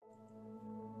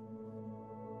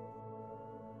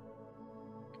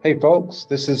Hey folks,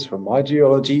 this is From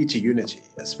Ideology to Unity,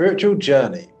 a spiritual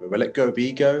journey where we let go of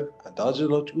ego and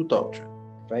ideological doctrine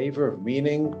in favor of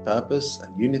meaning, purpose,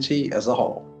 and unity as a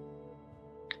whole.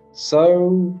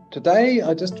 So today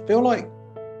I just feel like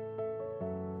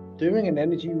doing an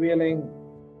energy reeling,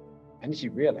 energy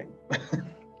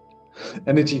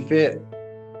fit.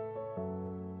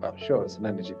 I'm sure it's an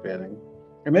energy feeling,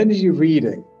 an energy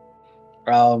reading.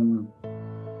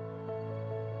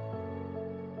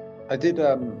 I did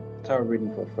tarot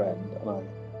reading for a friend, and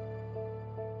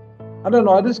I don't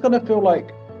know. I just kind of feel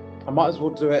like I might as well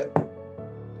do it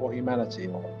for humanity,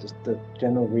 or just the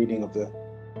general reading of the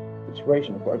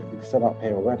situation. I've got everything set up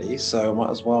here already, so I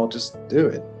might as well just do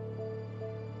it.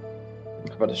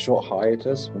 I've had a short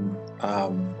hiatus from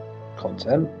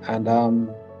content, and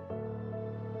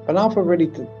now for really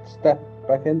to step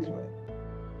back into it.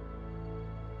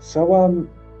 So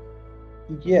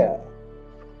yeah,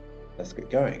 let's get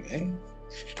going, eh?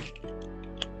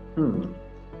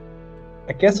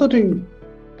 I guess I'll do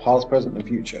past, present, and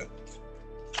future.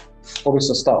 What was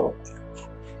the start with?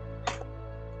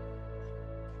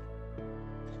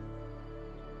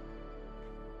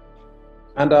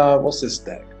 And what's this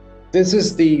deck? This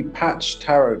is the Patch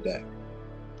Tarot deck.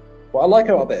 What I like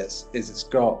about this is it's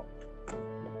got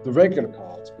the regular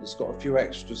cards, but it's got a few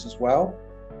extras as well.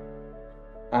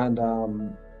 And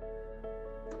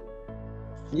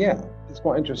yeah, it's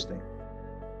quite interesting.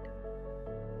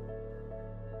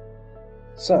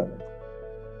 So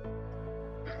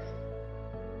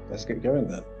let's get going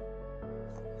then.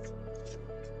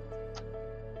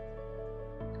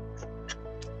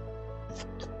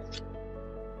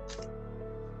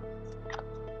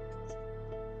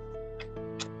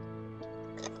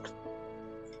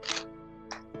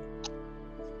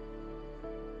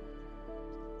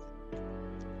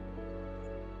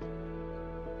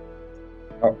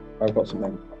 Oh, I've got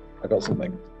something. I got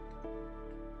something.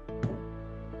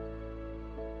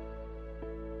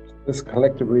 This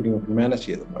collective reading of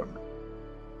humanity at the moment.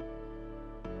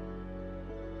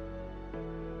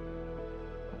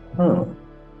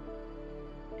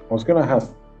 I was going to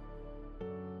have.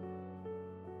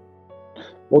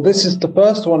 Well, this is the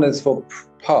first one is for the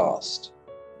past,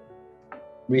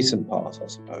 recent past, I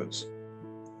suppose.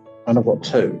 And I've got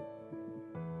two.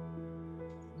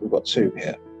 We've got two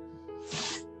here.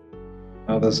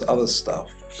 Now there's other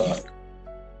stuff, but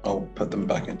I'll put them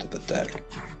back into the deck.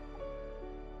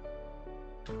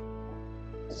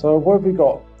 So what have we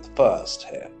got first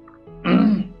here?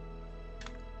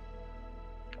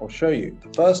 I'll show you. The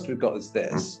first we've got is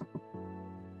this.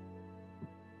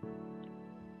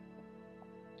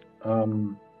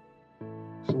 So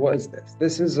what is this?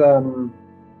 This is the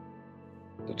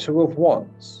Two of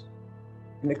Wands.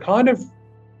 And it kind of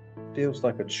feels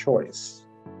like a choice.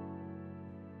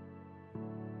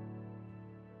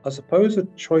 I suppose a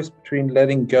choice between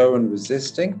letting go and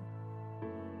resisting.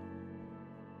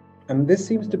 And this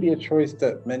seems to be a choice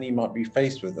that many might be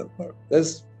faced with at the moment.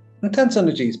 There's intense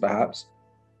energies, perhaps.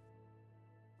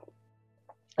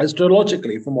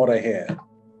 Astrologically, from what I hear,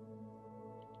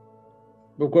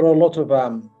 we've got a lot of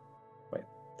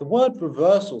the word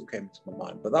reversal came to my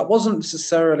mind, but that wasn't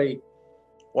necessarily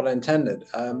what I intended.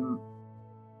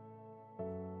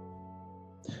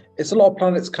 It's a lot of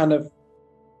planets kind of,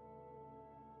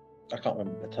 I can't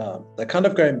remember the term, they're kind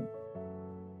of going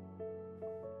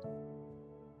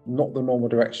not the normal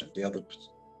direction, the other.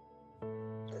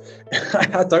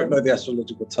 I don't know the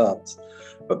astrological terms,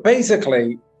 but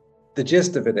basically the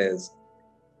gist of it is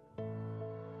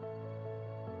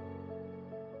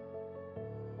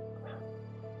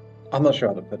I'm not sure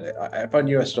how to put it. If I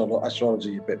knew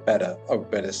astrology a bit better, I would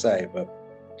better say, but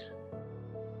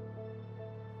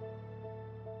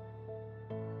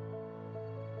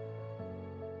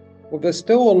well, there's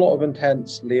still a lot of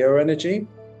intense Leo energy,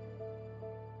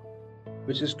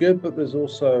 which is good, but there's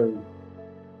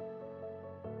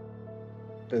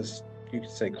you could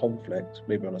say conflict,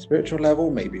 maybe on a spiritual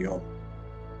level, maybe on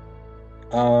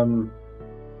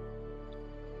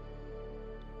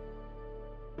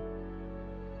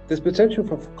there's potential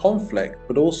for conflict,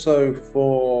 but also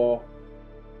for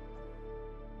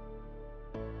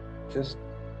just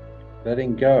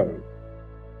letting go.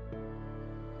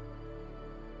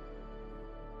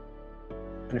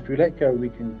 And if we let go, we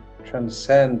can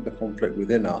transcend the conflict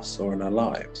within us or in our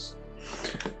lives.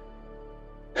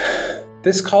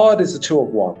 This card is the Two of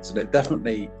Wands, and it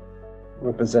definitely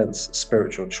represents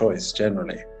spiritual choice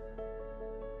generally.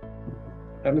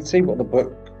 And let's see what the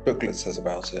booklet says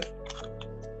about it.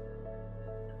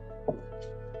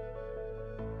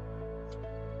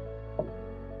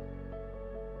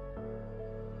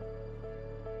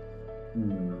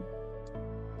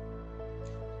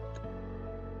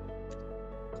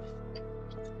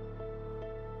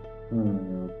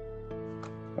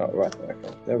 Oh, right.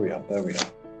 Okay. There we are. There we are.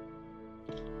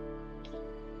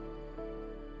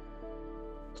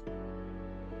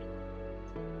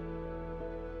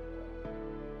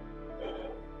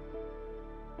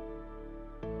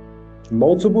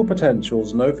 Multiple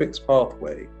potentials, no fixed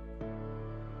pathway.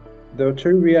 There are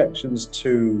two reactions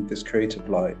to this creative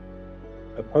light: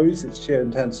 oppose its sheer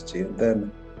intensity, and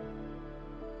then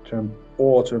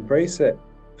to embrace it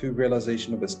through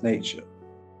realization of its nature.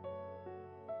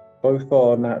 Both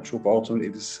are natural, but ultimately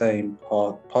the same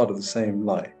part of the same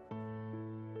light.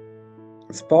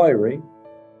 It's fiery,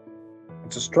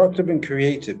 it's destructive and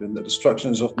creative, and that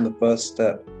destruction is often the first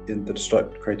step in the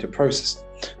destructive creative process.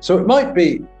 So it might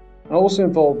be, it also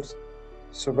involves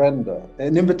surrender,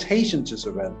 an invitation to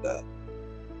surrender,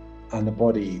 and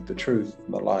embody the truth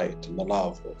and the light and the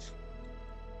love of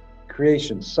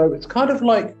creation. So it's kind of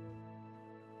like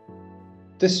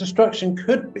this destruction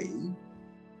could be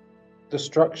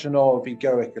destruction of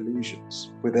egoic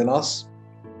illusions within us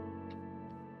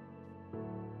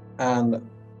and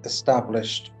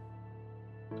established,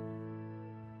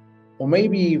 or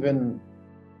maybe even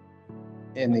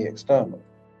in the external.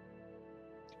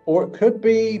 Or it could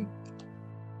be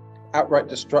outright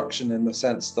destruction in the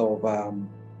sense of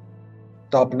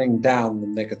doubling down the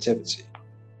negativity.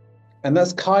 And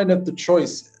that's kind of the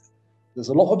choice. There's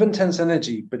a lot of intense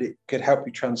energy, but it could help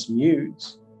you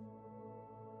transmute,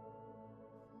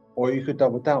 or you could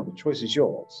double down. The choice is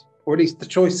yours, or at least the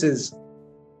choice is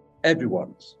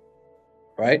everyone's,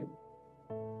 right?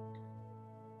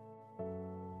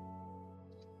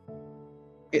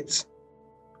 It's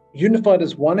unified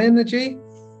as one energy.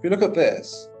 If you look at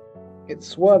this, it's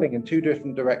swirling in two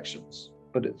different directions,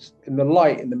 but it's in the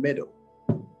light in the middle,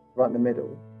 right in the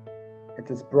middle. It's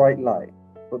this bright light,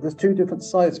 but there's two different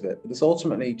sides of it, but it's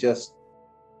ultimately just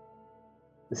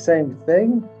the same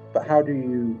thing, but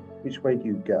which way do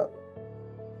you go?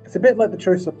 It's a bit like the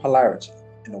choice of polarity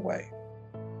in a way.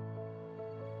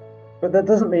 But that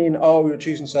doesn't mean, oh, you're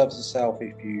choosing service of self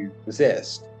if you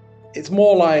resist. It's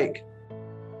more like,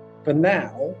 for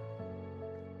now,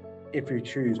 if you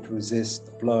choose to resist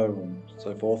the flow and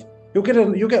so forth, you'll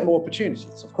get more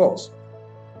opportunities, of course.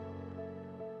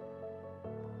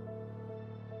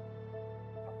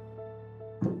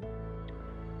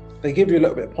 They give you a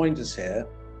little bit of pointers here.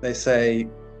 They say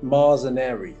Mars and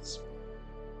Aries.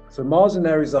 So Mars and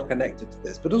Aries are connected to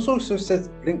this, but it also says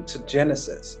linked to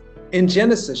Genesis. In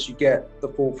Genesis, you get the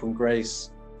fall from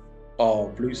grace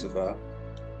of Lucifer,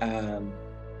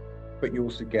 but you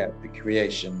also get the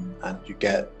creation, and you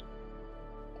get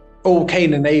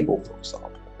Cain and Abel, for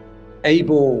example.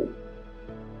 Abel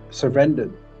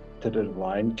surrendered to the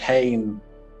divine. Cain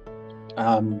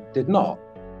did not,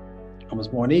 and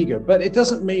was more an ego. But it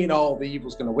doesn't mean, the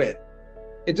evil's going to win.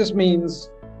 It just means,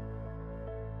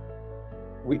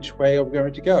 which way are we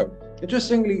going to go?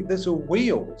 Interestingly, there's a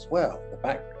wheel as well in the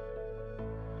background.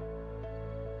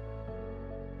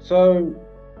 So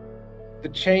the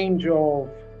change of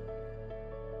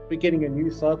beginning a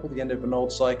new cycle, the end of an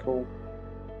old cycle,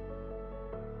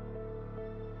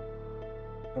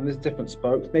 and there's different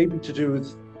spokes, maybe to do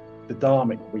with the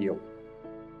dharmic wheel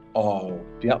of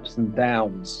the ups and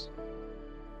downs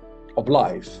of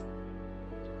life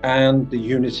and the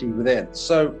unity within.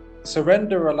 So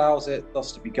surrender allows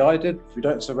us to be guided. If we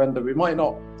don't surrender, we might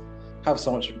not have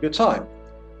so much of a good time,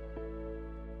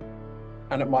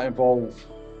 and it might involve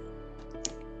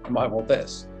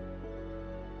this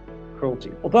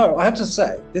cruelty. Although I have to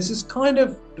say, this is kind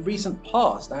of the recent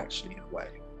past, actually, in a way.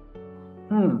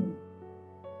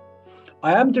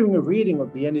 I am doing a reading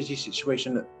of the energy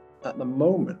situation at the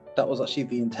moment. That was actually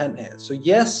the intent here. So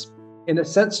yes, in a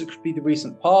sense, it could be the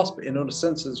recent past, but in other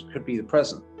senses, it could be the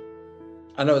present.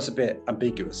 I know it's a bit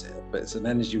ambiguous here, but it's an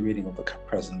energy reading of the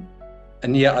present.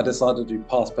 And yet I decided to do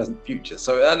past, present, future.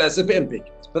 So that's a bit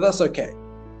ambiguous, but that's okay.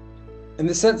 In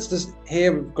the sense,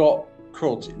 here we've got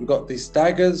cruelty. We've got these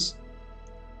daggers.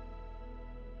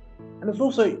 And it's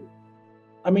also,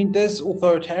 there's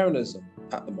authoritarianism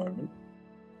at the moment.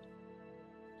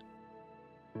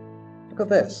 Look at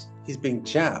this. He's being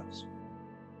jabbed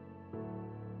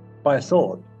by a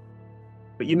sword.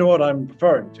 But you know what I'm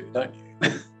referring to, don't you?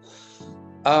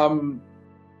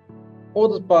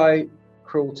 Orders by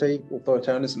cruelty,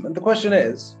 authoritarianism. And the question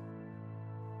is,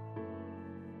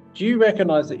 do you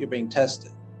recognize that you're being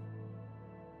tested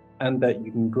and that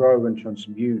you can grow and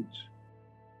transmute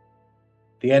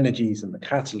the energies and the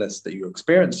catalysts that you're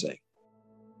experiencing?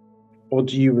 Or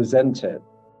do you resent it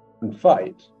and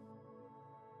fight?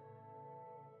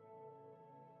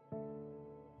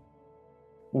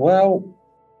 Well,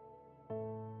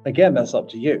 again, that's up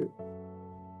to you.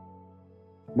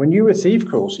 When you receive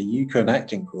cruelty, you can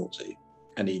act in cruelty.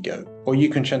 an ego, or you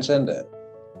can transcend it.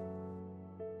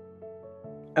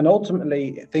 And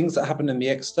ultimately, things that happen in the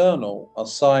external are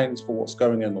signs for what's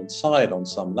going on inside on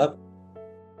some level.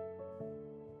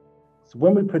 So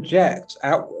when we project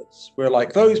outwards, we're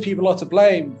like, those people are to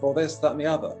blame for this, that, and the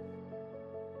other.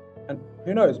 And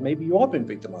who knows, maybe you are being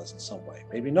victimized in some way,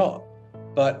 maybe not.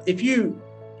 But if you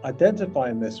identify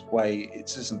in this way,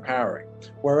 it's disempowering.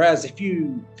 Whereas if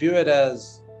you view it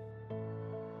as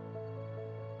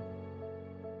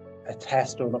a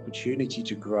test or an opportunity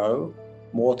to grow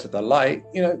more to the light,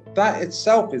 that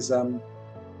itself is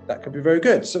that could be very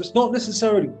good. So it's not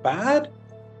necessarily bad.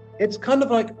 It's kind of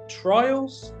like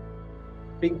trials,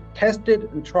 being tested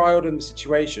and trialed in the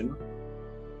situation,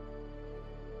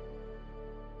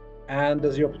 and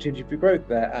there's the opportunity for growth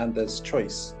there, and there's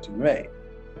choice to be made.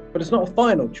 But it's not a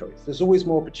final choice. There's always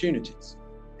more opportunities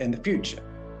in the future.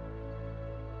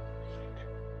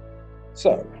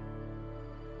 So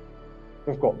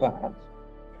we've got that.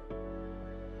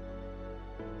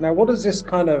 Now, what does this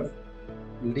kind of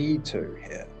lead to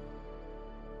here?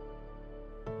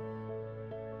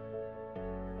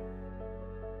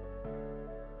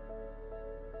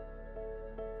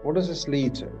 What does this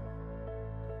lead to?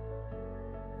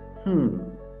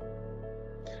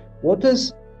 What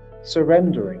does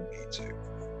surrendering lead to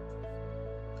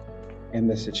in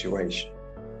this situation?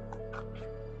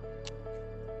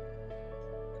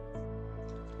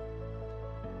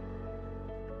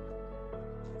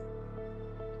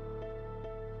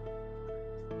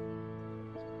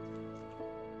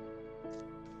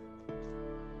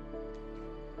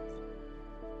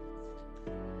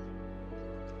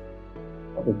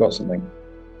 We've got something.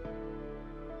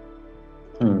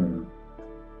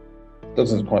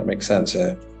 Doesn't quite make sense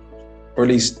here. Or at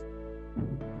least,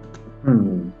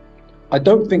 I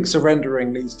don't think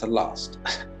surrendering leads to lust.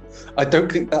 I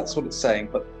don't think that's what it's saying,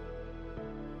 but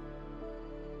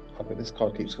this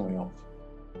card keeps coming off.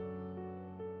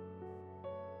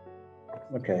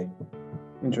 Okay,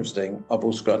 interesting. I've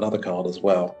also got another card as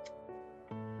well.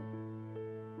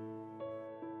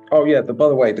 Oh yeah, by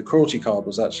the way, the cruelty card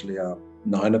was actually a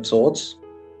 9 of Swords.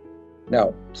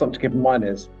 Now, something to keep in mind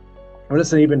is, when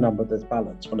it's an even number, there's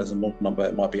balance. When it's an odd number,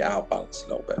 it might be out of balance a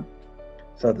little bit.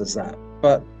 So there's that.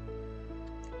 But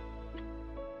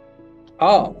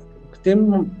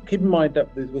keep in mind that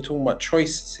we're talking about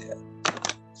choices here.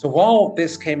 So while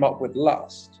this came up with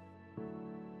lust,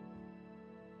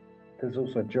 there's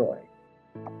also joy,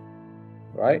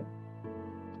 right?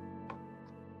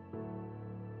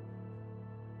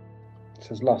 It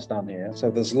says lust down here.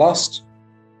 So there's lust,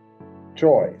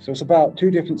 joy. So it's about 2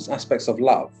 different aspects of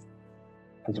love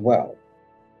as well.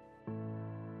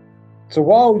 So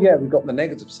while, we've got the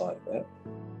negative side of it,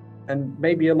 and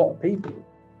maybe a lot of people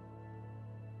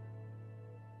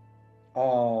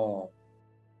are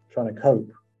trying to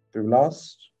cope through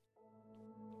lust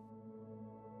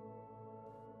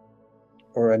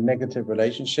or in negative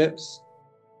relationships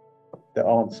that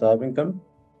aren't serving them.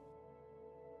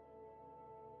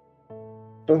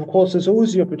 But of course, there's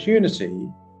always the opportunity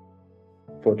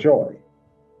for joy.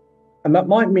 And that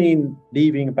might mean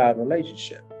leaving a bad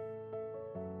relationship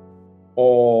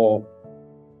or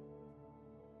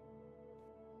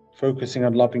focusing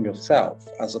on loving yourself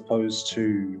as opposed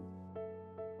to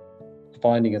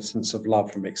finding a sense of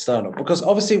love from external. Because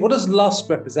obviously, what does lust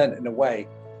represent in a way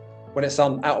when it's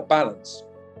out of balance?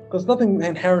 Because nothing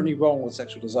inherently wrong with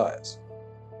sexual desires.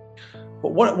 But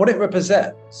what it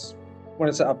represents when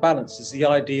it's out of balance is the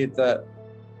idea that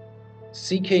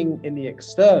seeking in the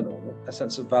external a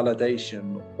sense of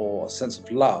validation or a sense of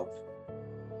love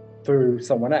through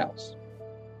someone else.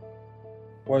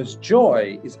 Whereas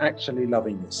joy is actually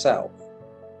loving yourself.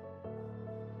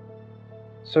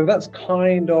 So that's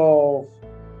kind of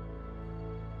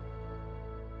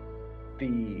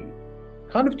the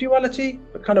kind of duality,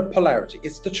 but kind of polarity.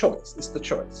 It's the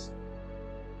choice.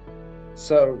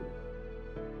 So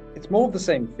it's more of the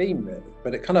same theme really,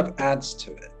 but it kind of adds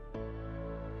to it.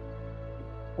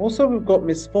 Also, we've got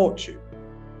misfortune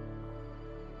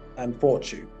and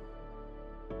fortune,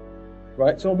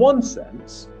 right? So in one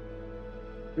sense,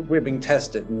 we're being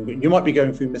tested, and you might be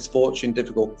going through misfortune,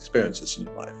 difficult experiences in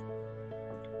your life.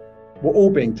 We're all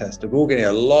being tested. We're all getting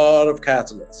a lot of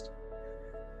catalyst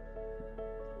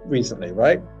recently,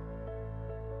 right?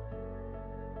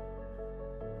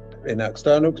 In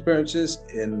external experiences,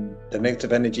 in the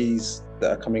negative energies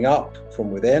that are coming up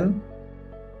from within.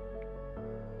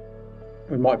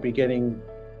 We might be getting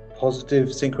positive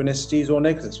synchronicities or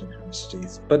negative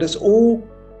synchronicities, but it's all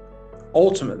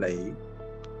ultimately,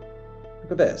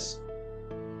 look at this.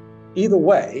 Either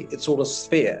way, it's all a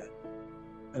sphere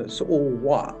and it's all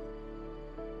one.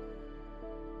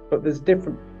 but there's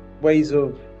different ways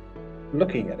of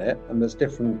looking at it, and there's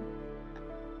different.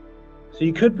 So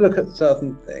you could look at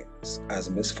certain things as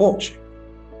a misfortune,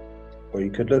 or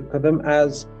you could look at them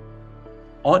as,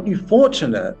 aren't you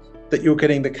fortunate that you're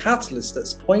getting the catalyst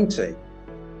that's pointing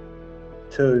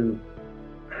to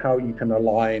how you can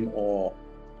align or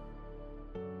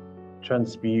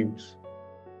transmute,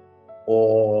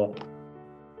 or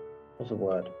what's the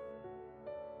word?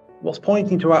 What's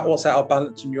pointing to what's out of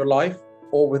balance in your life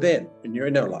or within in your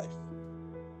inner life.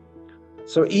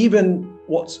 So even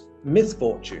what's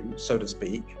misfortune, so to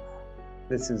speak,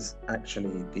 this is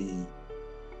actually the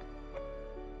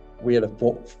Wheel of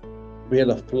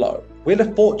Flow. Wheel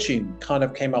of Fortune kind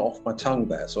of came out off my tongue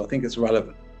there, so I think it's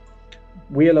relevant.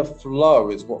 Wheel of Flow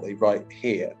is what they write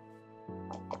here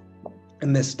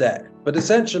in this deck. But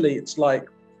essentially it's like,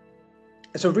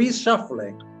 it's a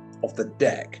reshuffling of the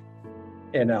deck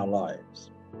in our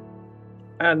lives.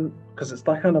 And because it's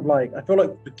like kind of like, I feel like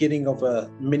the beginning of a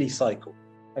mini cycle,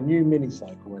 a new mini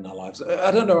cycle in our lives.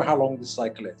 I don't know how long this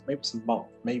cycle is. Maybe it's a month,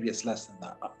 maybe it's less than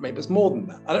that, maybe it's more than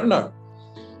that. I don't know.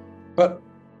 But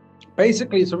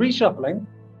basically it's a reshuffling.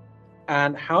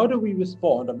 And how do we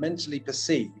respond and mentally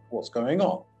perceive what's going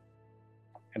on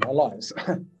in our lives?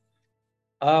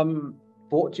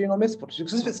 Fortune or misfortune?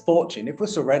 Because if it's fortune, if we're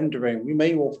surrendering, we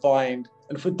may well find,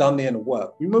 and if we've done the inner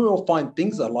work, we may well find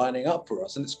things are lining up for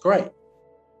us and it's great.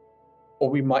 Or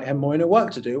we might have more inner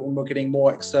work to do when we're getting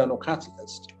more external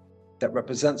catalyst that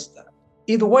represents that.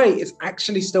 Either way, it's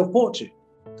actually still fortune.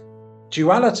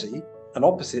 Duality and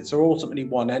opposites are ultimately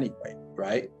one anyway,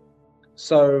 right?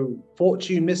 So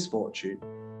fortune, misfortune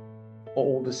are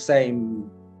all the same.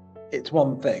 It's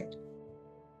one thing,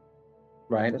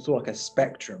 right? It's all like a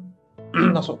spectrum.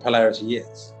 That's what polarity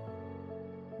is.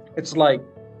 It's like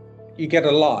you get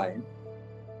a line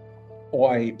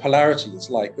or a polarity. It's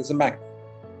like there's a magnet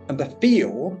and the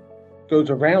field goes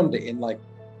around it in like,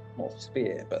 not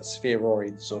sphere, but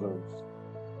spheroid sort of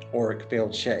auric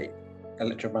field shape,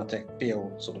 electromagnetic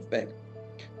field sort of thing.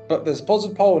 But there's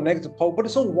positive pole and negative pole, but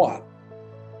it's all one.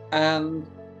 And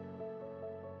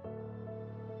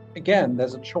again,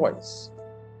 there's a choice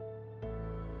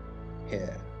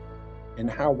here in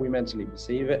how we mentally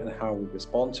perceive it and how we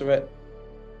respond to it.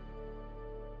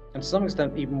 And to some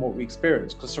extent, even what we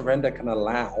experience, because surrender can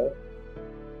allow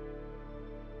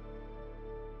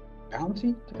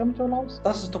bounty to come into our lives.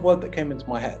 That's just the word that came into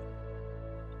my head.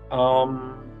 Or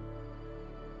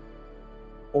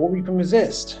we can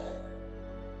resist,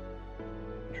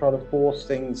 try to force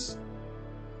things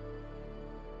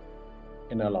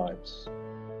in our lives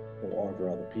or over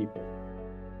other people.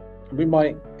 And we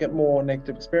might get more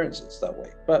negative experiences that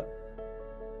way, but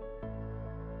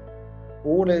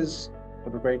all is for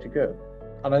the greater good.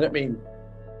 And I don't mean,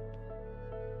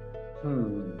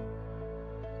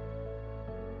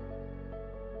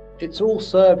 it's all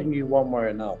serving you one way or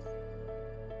another,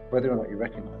 whether or not you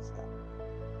recognize that,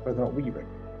 whether or not we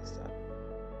recognize that.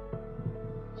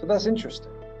 So that's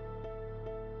interesting.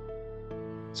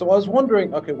 So I was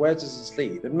wondering, okay, where does this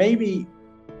lead? And maybe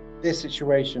this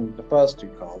situation, the first two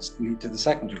cards lead to the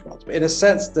second two cards, but in a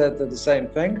sense, they're the same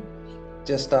thing,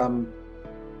 just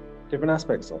different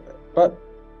aspects of it. But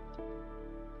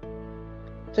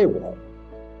I'll tell you what,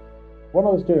 when I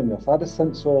was doing this, I had a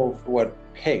sense of the word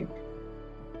pig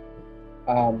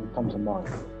come to mind.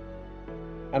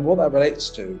 And what that relates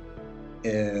to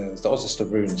is, that was just the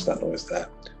runes that was there.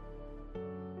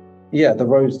 Yeah, the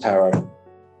Rose Tarot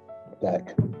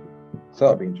deck. So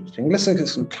that'll be interesting. Let's get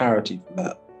some clarity from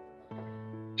that,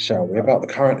 shall we? About the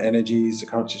current energies, the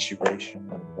current situation.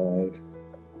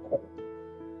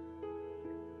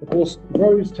 Of course,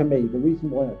 Rose, to me, the reason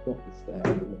why I got this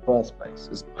there in the first place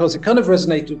is because it kind of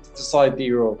resonated with this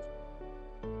idea of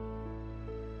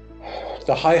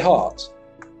the high heart,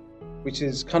 which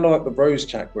is kind of like the rose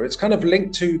chakra. It's kind of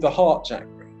linked to the heart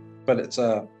chakra, but it's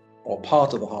or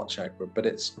part of the heart chakra, but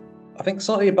it's, I think,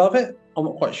 slightly above it. I'm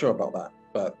not quite sure about that,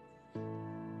 but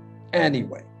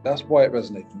anyway, that's why it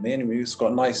resonated with me. Anyway, it's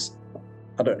got a nice,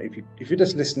 I don't know if you're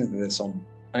just listening to this on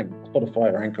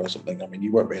Spotify or Anchor or something, I mean,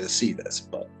 you won't be able to see this,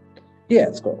 but yeah,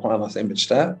 it's got quite a nice image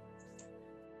there.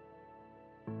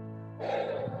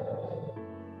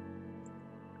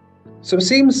 So it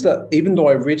seems that even though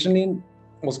I originally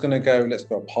was going to go, let's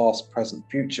go past, present,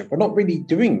 future, we're not really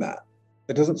doing that.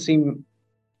 It doesn't seem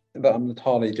that I'm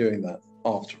entirely doing that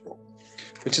after all,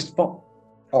 which is fun.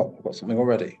 Oh, I've got something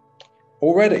already.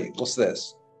 Already, what's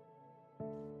this?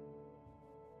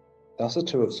 That's a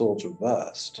Two of Swords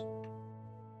reversed.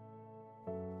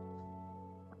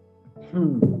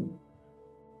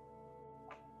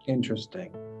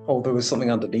 Interesting. Oh, there was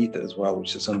something underneath it as well,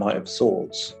 which is a Knight of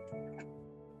Swords.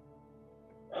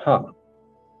 Huh.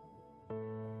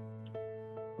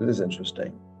 This is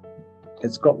interesting.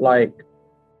 It's got like,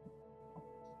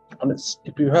 and it's,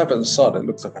 if you have it inside, it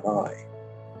looks like an eye.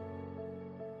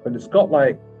 But it's got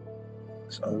like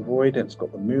this ovoid, and it's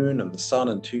got the moon and the sun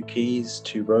and two keys,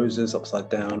 two roses upside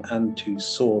down, and two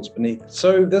swords beneath.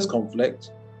 So there's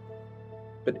conflict.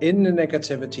 But in the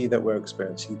negativity that we're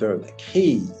experiencing, there are the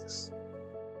keys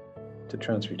to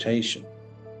transmutation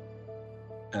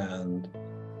and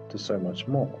to so much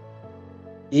more.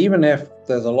 Even if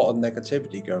there's a lot of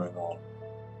negativity going on,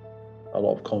 a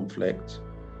lot of conflict,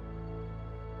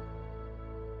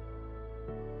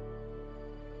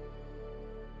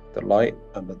 the light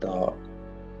and the dark,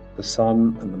 the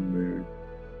sun and the moon,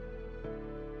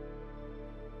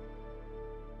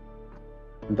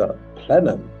 the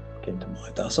plenum came to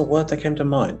mind. That's a word that came to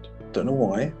mind. Don't know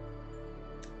why.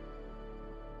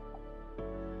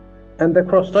 And they're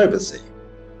crossed over, see.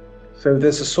 So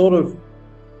there's a sort of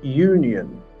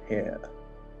union here.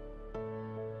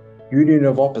 Union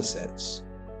of opposites.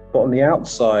 But on the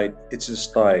outside, it's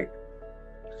just like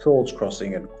swords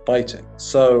crossing and fighting.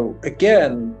 So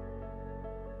again,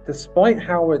 despite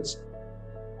how it's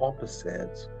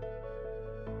opposite,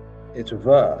 it's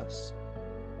reverse,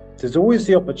 there's always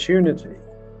the opportunity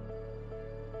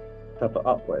to have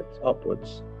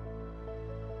upwards,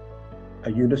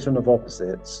 a unison of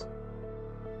opposites,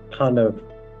 kind of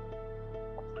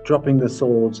dropping the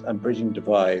swords and bridging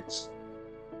divides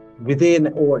within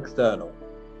or external.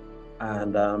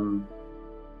 And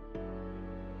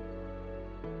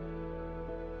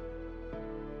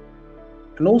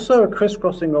also a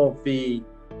crisscrossing of the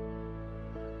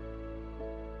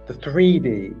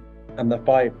 3D and the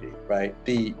 5D, right?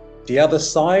 The other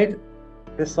side,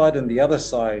 this side and the other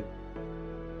side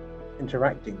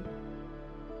interacting.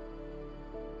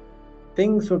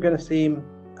 Things are going to seem,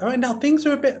 all right, now things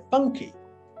are a bit funky,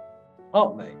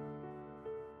 aren't they?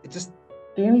 It just,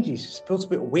 the energy just feels a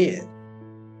bit weird.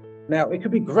 Now, it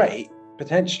could be great,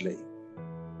 potentially,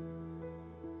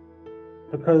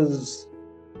 because,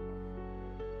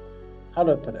 how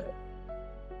do I put it?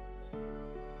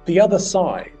 The other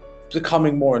side is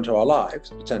coming more into our lives,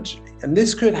 potentially. And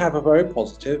this could have a very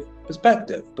positive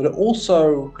perspective, but it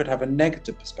also could have a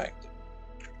negative perspective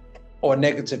or a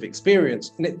negative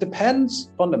experience. And it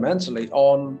depends fundamentally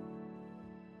on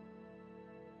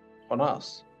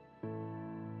us.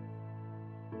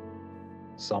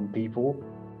 Some people,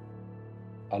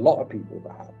 a lot of people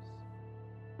perhaps,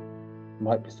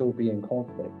 might still be in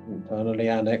conflict internally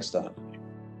and externally.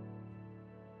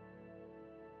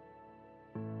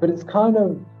 But it's kind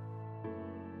of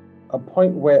a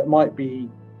point where it might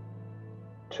be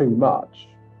too much.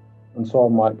 And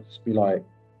someone might just be like,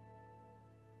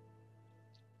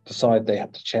 decide they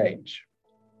have to change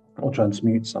or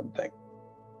transmute something.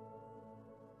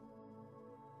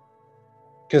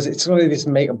 Because it's one of these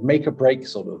make or break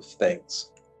sort of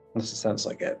things. That's the sense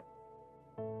I get.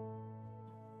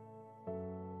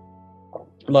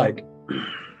 Like,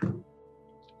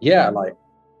 yeah, like,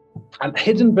 and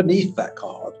hidden beneath that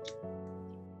card,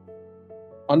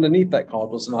 underneath that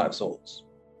card was the Knight of Swords.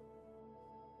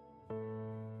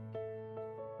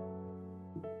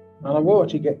 And I will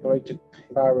actually get greater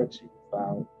clarity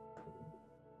about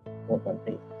what that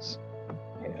means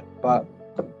here. But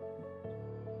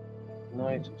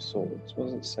Knight of Swords, what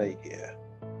does it say here?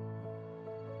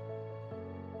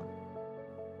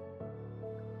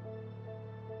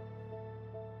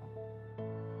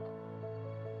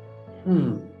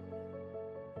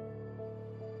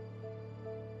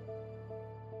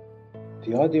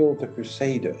 The ideal of the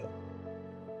Crusader,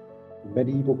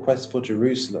 medieval quest for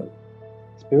Jerusalem,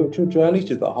 spiritual journey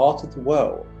to the heart of the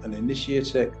world, an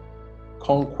initiatic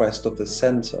conquest of the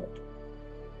center.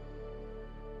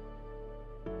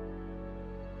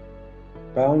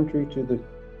 Boundary to the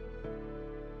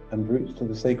and roots to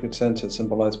the sacred center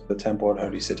symbolized by the temple and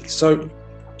holy city. So,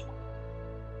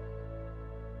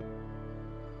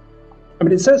 I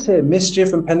mean, it says here,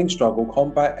 mischief, impending struggle,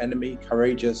 combat, enemy,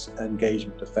 courageous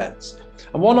engagement, defense.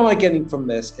 And what am I getting from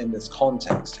this in this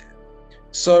context here?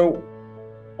 So,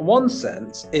 in one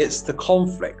sense, it's the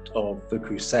conflict of the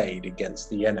crusade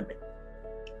against the enemy,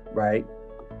 right?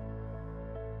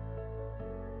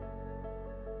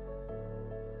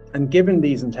 And given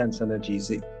these intense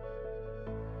energies,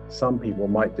 some people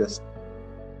might just,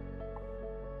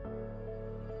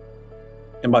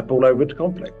 it might fall over to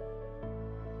conflict.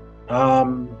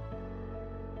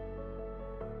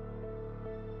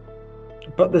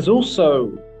 But there's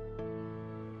also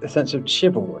a sense of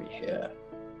chivalry here,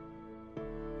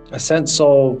 a sense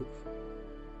of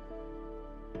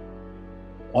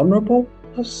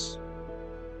honorableness.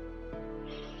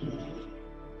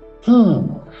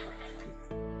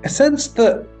 sense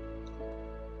that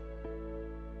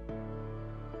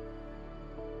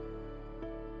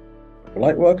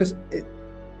light workers,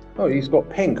 he's got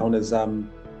pink on his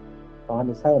behind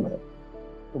his helmet,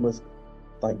 almost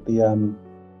like the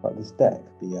like this deck,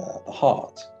 the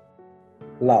heart,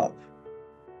 love.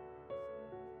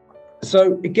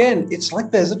 So again, it's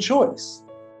like there's a choice,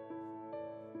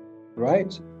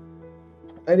 right?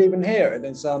 And even here, it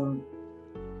is on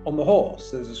the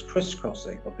horse, there's this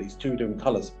crisscrossing of these two different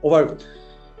colors. Although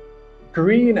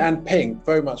green and pink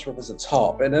very much represents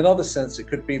heart, but in another sense, it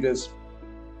could be this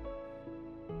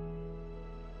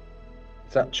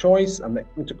that choice and the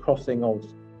intercrossing of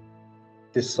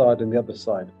this side and the other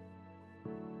side.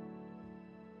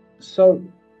 So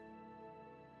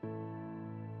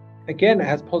again, it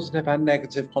has positive and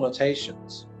negative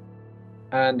connotations,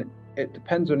 and it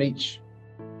depends on each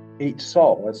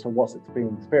soul as to what's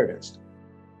being experienced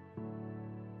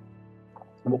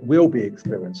and what will be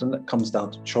experienced, and that comes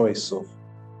down to choice of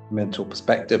mental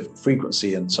perspective,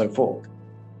 frequency, and so forth.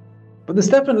 But there's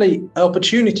definitely an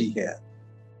opportunity here.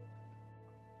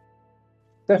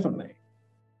 Definitely.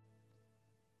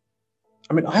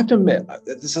 I mean, I have to admit,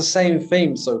 it's the same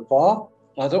theme so far.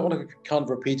 I don't want to kind of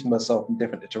repeat myself in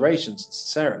different iterations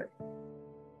necessarily.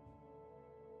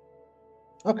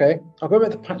 Okay, I'll go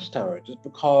with the Patch Tarot just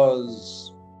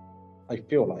because I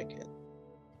feel like it.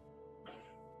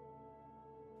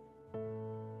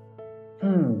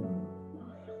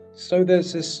 So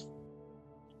there's this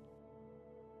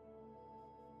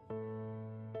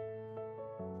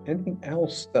anything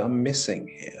else that I'm missing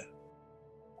here,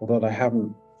 or that I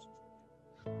haven't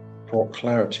brought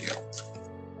clarity on?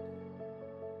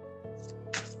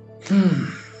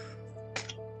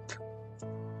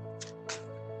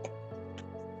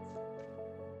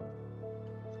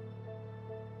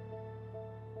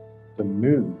 The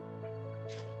moon.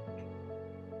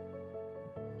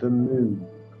 The moon.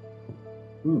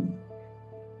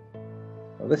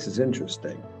 Well, this is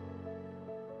interesting.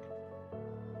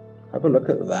 Have a look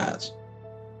at that.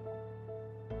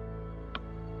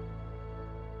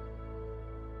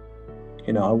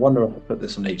 You know, I wonder if I put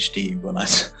this on HD when I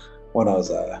set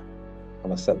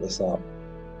this up.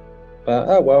 But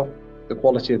oh well, the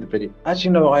quality of the video. As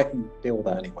you know, I can deal with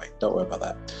that anyway. Don't worry about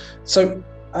that. So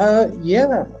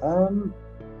yeah,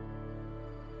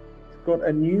 got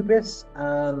Anubis,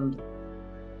 and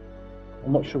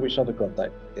I'm not sure which other god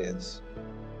that is.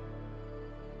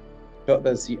 But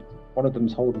there's one of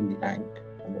them's holding the Ankh.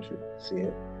 I'm not sure if you can see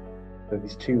it. So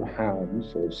these two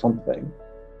hounds or something,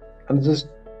 and there's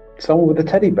just someone with a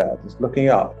teddy bear just looking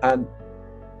up, and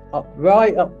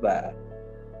right up there,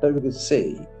 that we can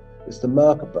see, is the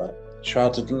Merkaba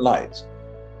shrouded in light,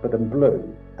 but in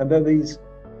blue, and then these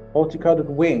multicolored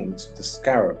wings of the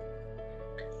scarab.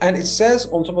 And it says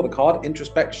on top of the card,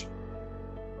 introspection.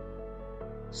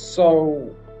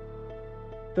 So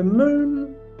the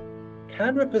moon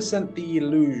can represent the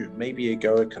illusion, maybe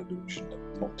egoic illusion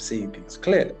of not seeing things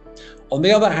clearly. On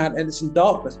the other hand, and it's in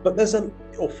darkness, but there's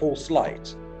or false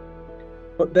light.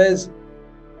 But there's,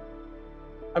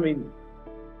 I mean,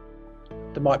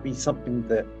 there might be something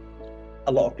that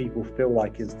a lot of people feel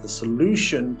like is the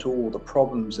solution to all the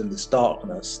problems in this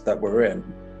darkness that we're in.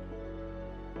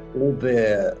 All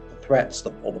the threats,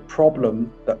 or the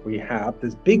problem that we have,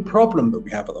 this big problem that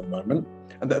we have at the moment,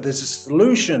 and that there's a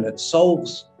solution that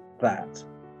solves that,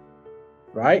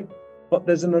 right? But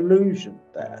there's an illusion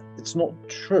there. It's not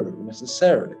true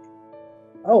necessarily.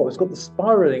 Oh, it's got the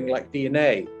spiraling like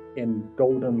DNA in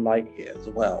golden light here as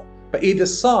well. But either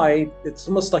side, it's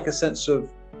almost like a sense of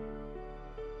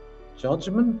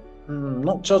judgment,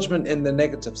 not judgment in the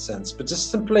negative sense, but just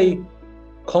simply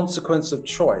consequence of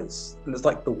choice. And it's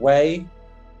like the way,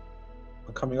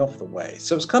 or coming off the way.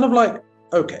 So it's kind of like,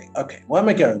 okay, where am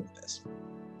I going with this?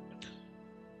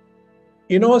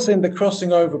 You know, I was saying the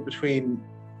crossing over between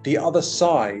the other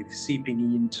side seeping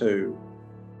into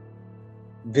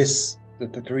this, the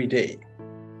 3D.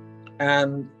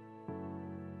 And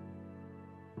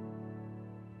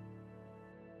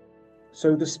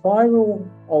so the spiral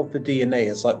of the DNA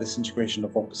is like this integration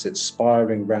of opposites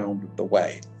spiraling round the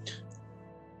way.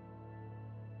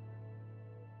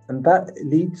 And that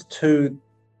leads to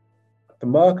the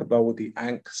Merkaba with the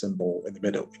Ankh symbol in the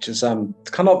middle, which is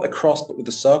kind of a cross, but with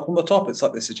a circle on the top. It's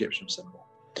like this Egyptian symbol.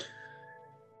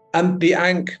 And the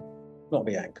Ankh, not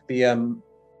the Ankh, the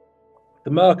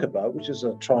Merkaba, which is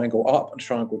a triangle up and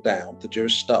triangle down, the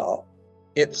Jewish star,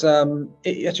 it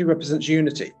actually represents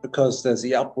unity, because there's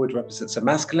the upward represents the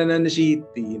masculine energy,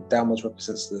 the downwards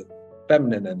represents the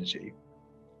feminine energy,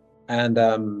 and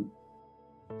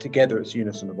together it's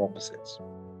unison of opposites,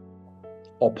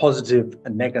 or positive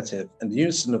and negative, and the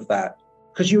unison of that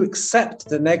because you accept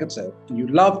the negative and you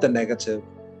love the negative.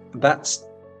 That's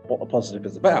what the positive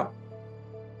is about.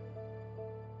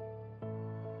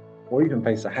 Or you can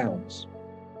face the hounds.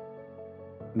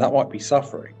 And that might be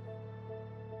suffering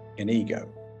in ego.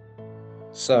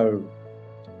 So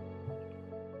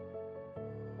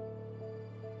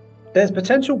there's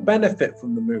potential benefit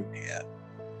from the moon here.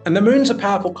 And the moon's a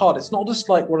powerful card. It's not just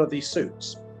like one of these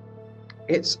suits.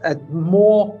 It's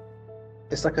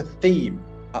like a theme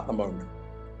at the moment.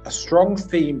 A strong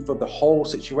theme for the whole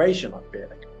situation, I'm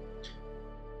feeling.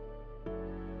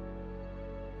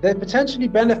 There potentially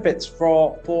benefits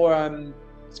for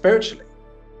spiritually,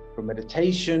 for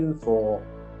meditation, for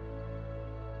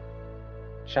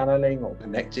channeling or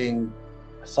connecting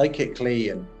psychically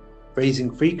and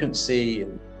raising frequency,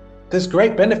 and there's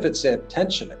great benefits there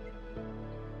potentially.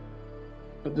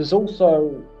 But there's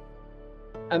also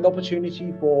an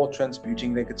opportunity for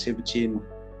transmuting negativity,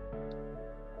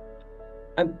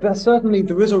 and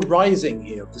there is a rising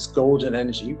here of this golden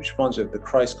energy, which reminds me of the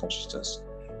Christ consciousness.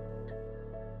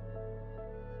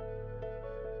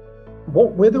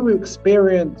 Whether we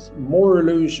experience more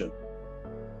illusion,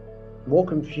 more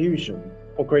confusion,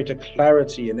 or greater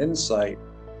clarity and insight,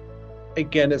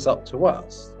 again, is up to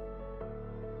us.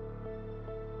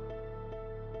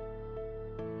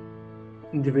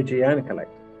 Individually and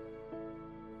collectively.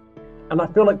 And I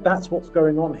feel like that's what's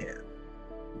going on here.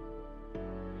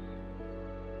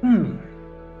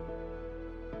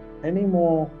 Any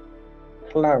more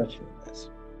clarity on this?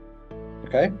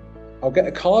 Okay. I'll get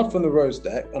a card from the Rose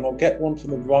deck, and I'll get one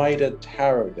from the Rider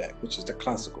Tarot deck, which is the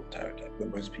classical tarot deck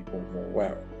that most people are more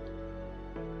aware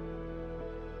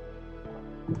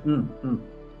of.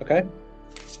 Okay? I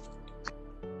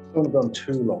don't want to go on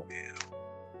too long here.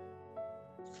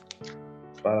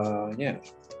 Yeah.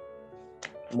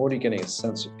 I'm already getting a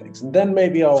sense of things. And then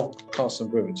maybe I'll cast some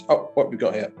runes. Oh, what we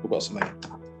got here? We've got something.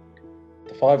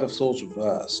 The Five of Swords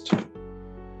reversed.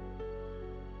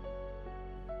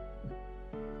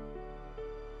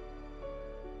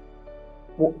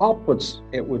 Well, upwards,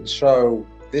 it would show,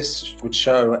 this would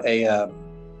show a,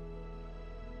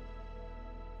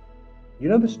 you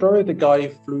know the story of the guy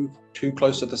who flew too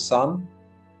close to the sun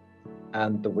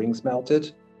and the wings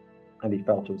melted and he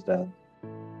fell to his death?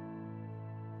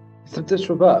 So this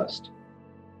reversed,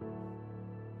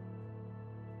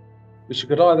 which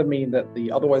could either mean that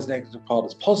the otherwise negative part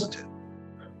is positive,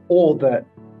 or that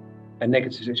a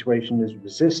negative situation is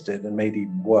resisted and made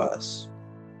even worse.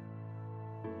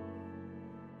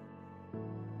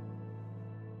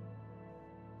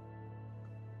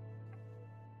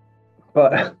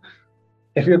 But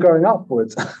if you're going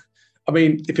upwards, I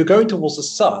mean, if you're going towards the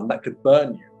sun, that could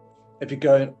burn you. If you're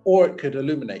going, or it could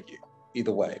illuminate you,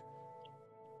 either way.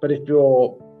 But if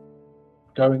you're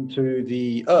going to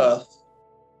the earth,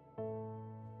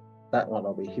 that might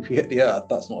not be. If you hit the earth,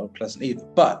 that's not pleasant either.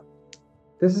 But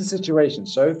this is a situation.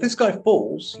 So if this guy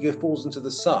falls, he falls into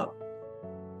the sun.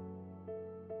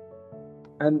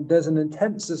 And there's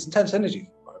intense energy.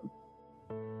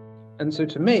 And so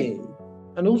to me,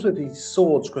 and also these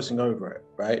swords crossing over it,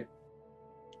 right?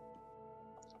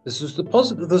 This is the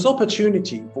positive. There's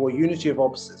opportunity for unity of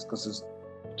opposites, because there's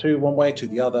two one way to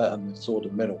the other and the sword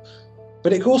in the middle.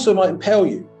 But it also might impale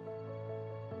you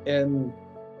in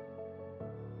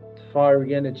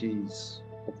fiery energies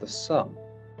of the sun.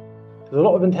 There's a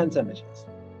lot of intense energies.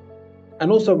 And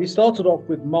also we started off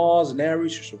with Mars and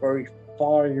Aries, which are very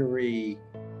fiery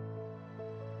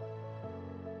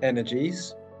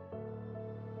energies.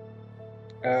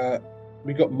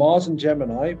 We got Mars and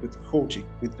Gemini with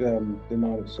the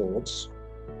Nine of Swords.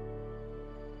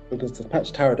 Because the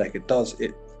Patch Tarot deck, it tells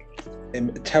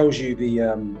you the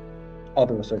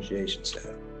other associations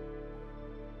there.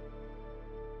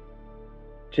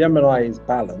 Gemini is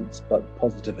balance, but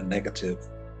positive and negative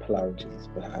polarities,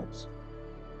 perhaps.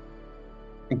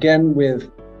 Again,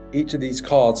 with each of these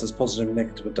cards, there's positive and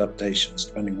negative adaptations,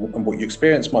 depending on what you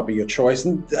experience, might be your choice.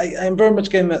 And I'm very much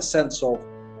getting that sense of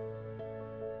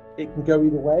it can go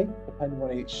either way, depending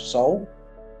on each soul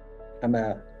and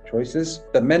their choices,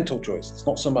 the mental choices,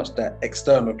 not so much their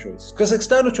external choices. Because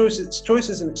external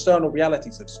choices and external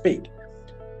reality, so to speak,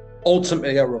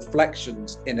 ultimately are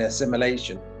reflections in a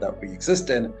simulation that we exist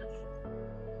in,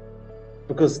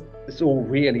 because it's all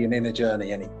really an inner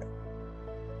journey anyway.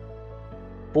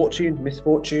 Fortune,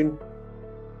 misfortune,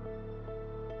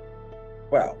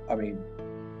 well, I mean,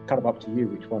 kind of up to you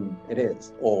which one it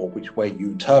is, or which way you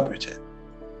interpret it.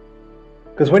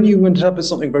 Because when you interpret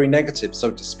something very negative,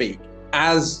 so to speak,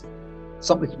 as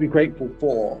something to be grateful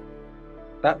for,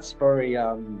 that's very,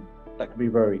 that can be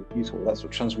very useful. That's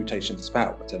what transmutation is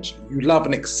about, potentially. You love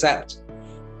and accept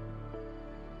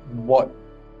what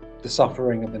the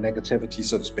suffering and the negativity,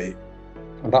 so to speak,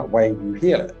 and that way you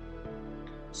heal it.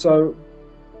 So,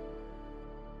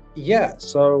 yeah,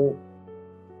 so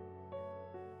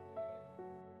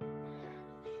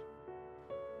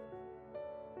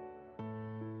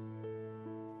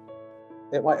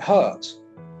it might hurt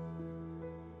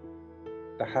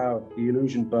to have the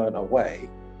illusion burn away.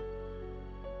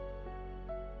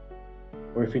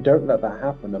 Or if you don't let that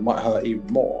happen, it might hurt even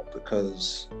more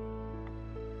because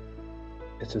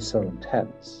it is so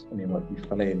intense and you might be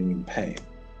flailing in pain.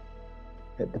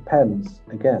 It depends,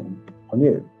 again, on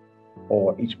you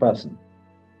or each person.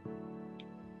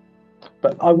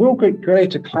 But I will get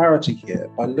greater clarity here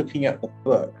by looking at the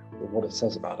book and what it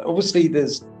says about it. Obviously,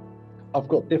 I've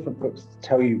got different books to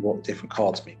tell you what different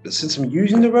cards mean. But since I'm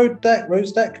using the Rose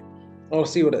deck, I'll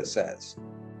see what it says.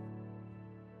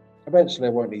 Eventually,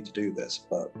 I won't need to do this,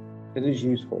 but it is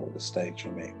useful at this stage for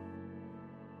me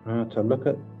to look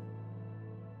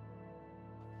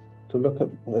at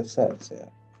what it says here.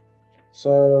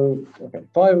 So, okay,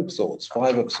 Five of Swords,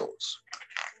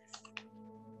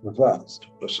 reversed,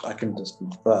 which I can just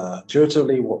infer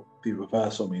intuitively what the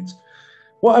reversal means.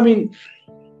 Well, I mean,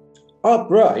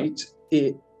 upright,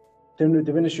 the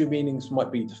divinatory meanings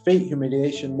might be defeat,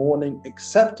 humiliation, mourning,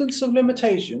 acceptance of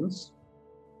limitations,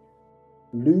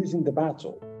 losing the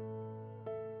battle.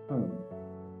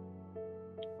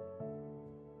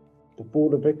 The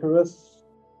Fall of Icarus.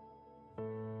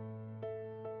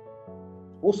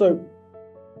 Also,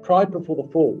 pride before the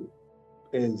fall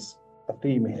is a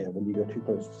theme here. When you go too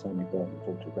close to the sun, you burn and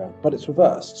fall to the ground. But it's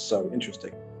reversed, so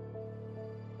interesting.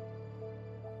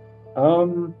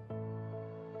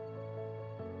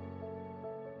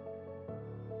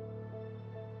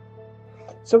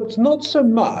 So it's not so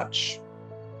much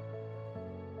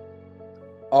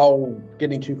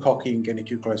getting too cocky and getting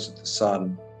too close to the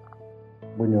sun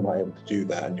when you're not able to do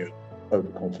that and you're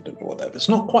overconfident or whatever. It's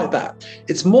not quite that.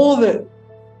 It's more that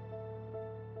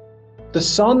the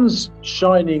sun's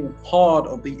shining hard,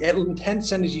 or the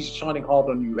intense energy is shining hard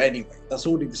on you anyway. That's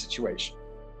already the situation.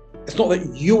 It's not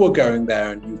that you are going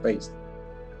there and you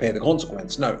pay the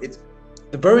consequence. No, it's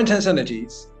the very intense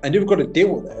energies and you've got to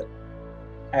deal with it.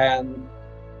 And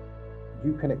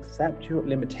you can accept your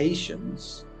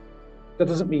limitations. That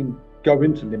doesn't mean go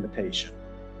into limitation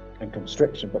and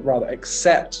constriction, but rather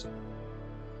accept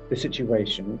the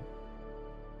situation,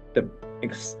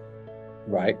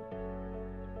 right?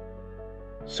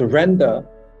 Surrender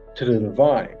to the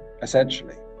divine,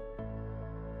 essentially,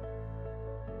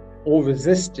 or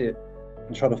resist it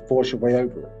and try to force your way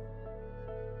over it.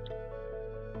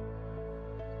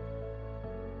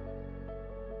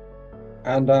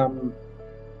 And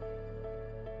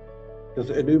does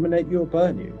it illuminate you or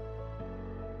burn you?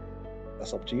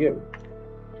 That's up to you.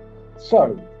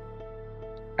 So,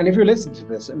 and if you listen to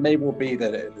this, it may well be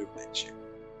that it illuminates you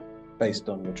based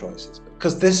on your choices,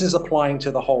 because this is applying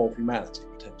to the whole of humanity,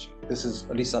 potentially. This is,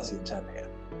 at least that's the intent here.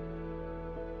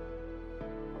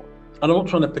 And I'm not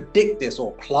trying to predict this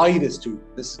or apply this to,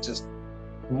 this is just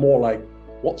more like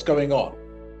what's going on.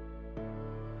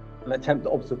 An attempt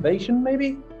at observation,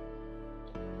 maybe?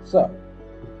 So,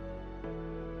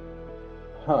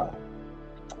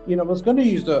 you know, I was going to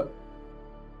use the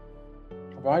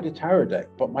Rider Tarot deck,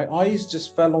 but my eyes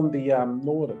just fell on the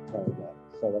Nordic Tarot deck,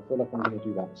 so I feel like I'm going to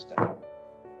do that instead.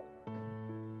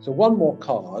 So one more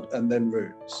card and then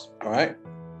runes, all right?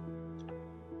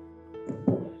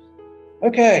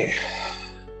 Okay,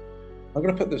 I'm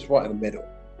going to put this right in the middle,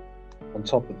 on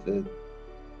top of the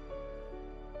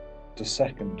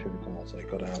second two cards I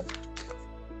got out.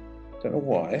 Don't know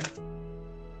why,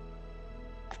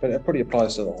 but it probably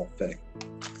applies to the whole thing.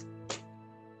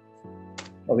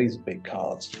 Oh, these are big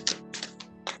cards.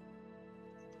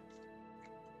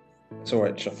 It's all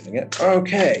right shuffling it.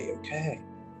 Okay.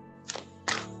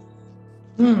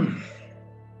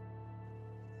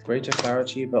 Greater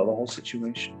clarity about the whole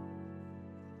situation.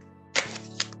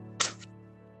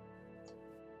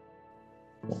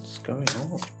 What's going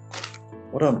on?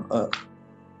 What on earth?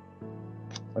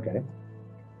 Okay,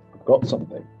 I've got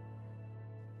something.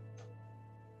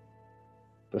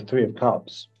 The Three of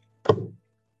Cups.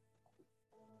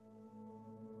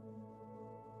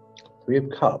 Three of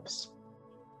Cups.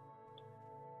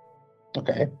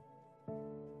 Okay.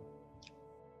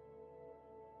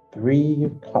 Three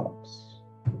of Cups.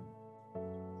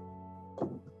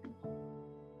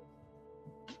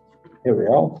 Here we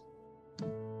are.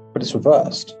 But it's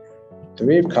reversed.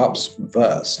 Three of Cups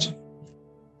reversed.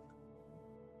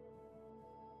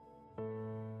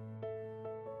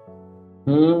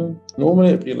 Normally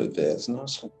it'd be like this.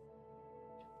 Nice.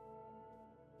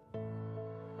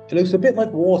 It looks a bit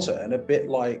like water and a bit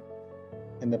like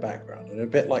in the background and a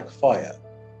bit like fire.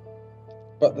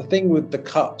 But the thing with the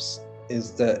cups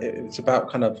is that it's about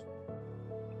kind of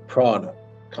prana,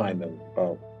 kind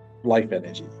of life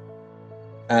energy.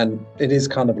 And it is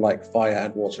kind of like fire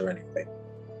and water anyway.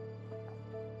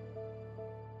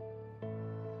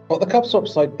 But the cup's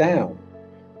upside down.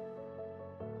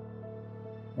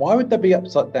 Why would they be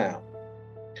upside down?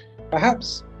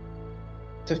 Perhaps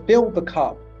to fill the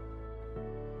cup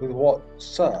with what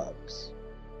serves,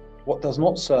 what does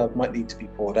not serve might need to be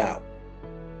poured out.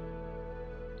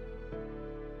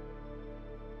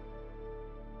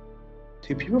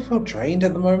 Do people feel drained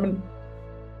at the moment?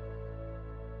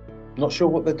 Not sure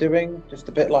what they're doing, just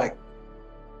a bit like,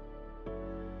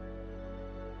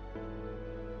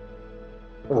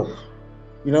 ugh.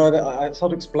 You know, I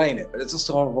sort of explain it, but it's just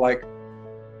sort of like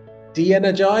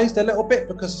de-energized a little bit,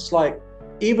 because it's like,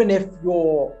 even if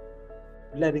you're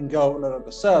letting go of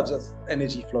the serves, there's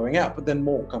energy flowing out, but then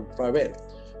more can flow in.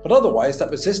 But otherwise, that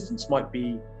resistance might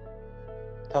be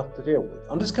tough to deal with.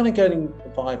 I'm just kind of getting the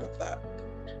vibe of that.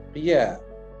 But yeah,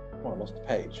 oh, I lost the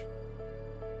page.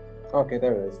 Okay,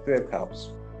 there it is, 3 of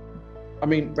Cups. I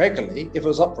mean, regularly, if it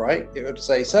was upright, it would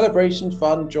say celebration,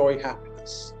 fun, joy,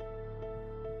 happiness.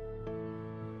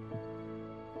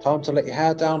 Time to let your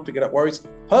hair down, forget about worries.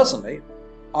 Personally,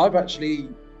 I've actually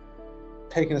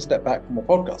taken a step back from my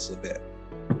podcast a bit.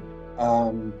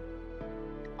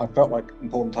 I felt like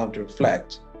important time to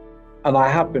reflect, and I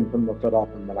have been putting my foot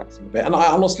up and relaxing a bit. And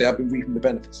I've been reaping the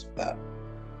benefits of that.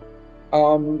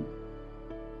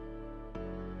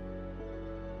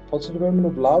 Positive moment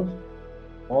of love,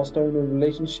 milestone in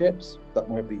relationships. That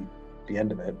might be the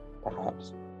end of it,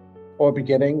 perhaps, or a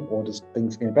beginning, or just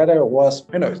things getting better or worse.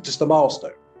 You know, it's just a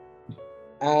milestone.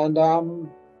 And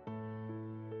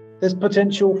there's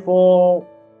potential for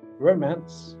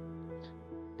romance,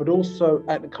 but also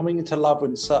coming into love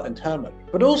with certain internally,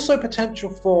 but also potential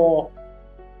for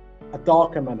a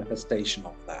darker manifestation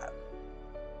of that,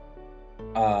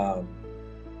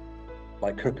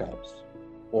 like hookups,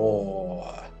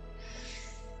 or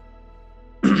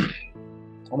I'm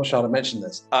not sure how to mention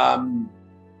this,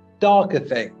 darker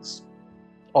things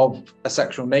of a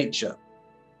sexual nature.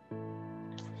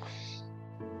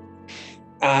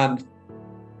 And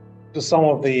for some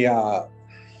of the,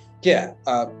 should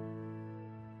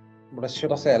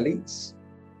I say elites?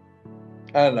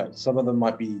 I don't know. Some of them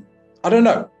might be, I don't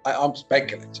know. I'm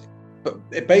speculating. But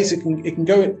it can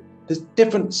go, there's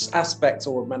different aspects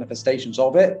or manifestations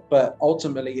of it, but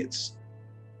ultimately it's,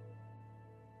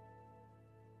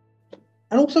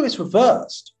 and also it's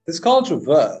reversed. This card's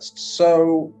reversed.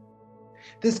 So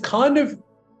this kind of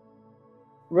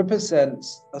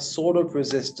represents a sort of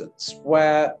resistance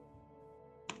where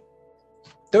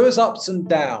there is ups and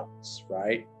downs,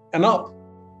 right? And up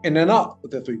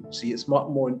with the frequency, it's much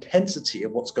more intensity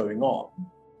of what's going on,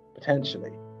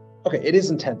 potentially. Okay, it is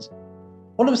intense.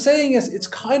 What I'm saying is, it's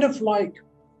kind of like,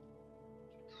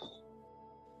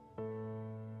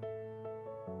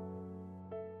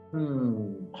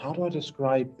 how do I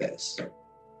describe this?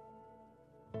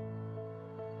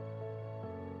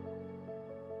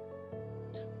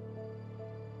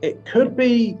 It could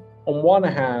be, on one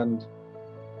hand,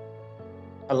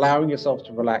 allowing yourself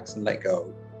to relax and let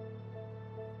go.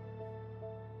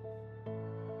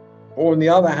 Or on the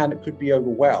other hand, it could be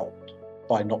overwhelmed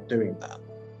by not doing that.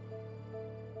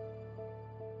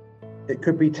 It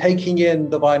could be taking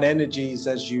in divine energies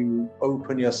as you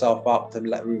open yourself up to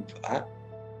let room for that.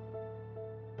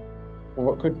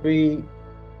 Or it could be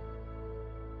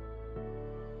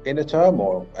inner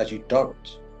turmoil as you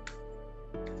don't.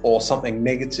 Or something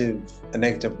negative, a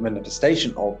negative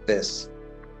manifestation of this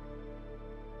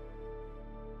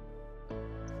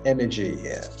energy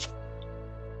here.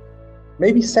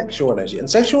 Maybe sexual energy. And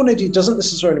sexual energy doesn't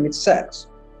necessarily mean sex.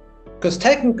 Because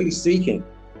technically speaking,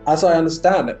 as I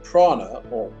understand it, prana,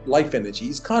 or life energy,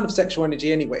 is kind of sexual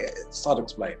energy anyway. It's hard to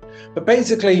explain. But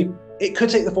basically, it could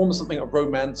take the form of something of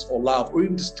romance or love, or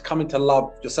even just coming to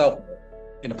love yourself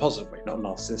in a positive way, not a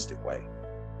narcissistic way.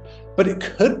 But it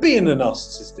could be in a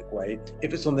narcissistic way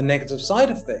if it's on the negative side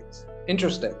of things.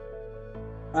 Interesting.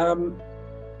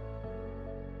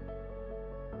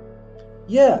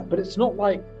 Yeah, but it's not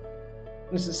like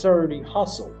necessarily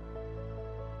hustle,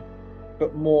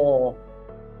 but more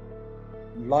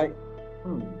like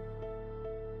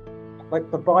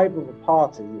the vibe of a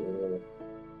party. Or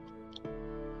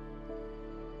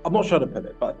I'm not sure how to put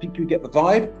it, but I think you get the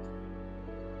vibe.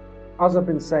 As I've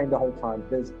been saying the whole time,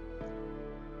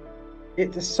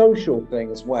 it's a social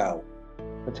thing as well,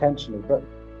 potentially, but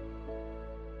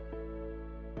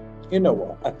you know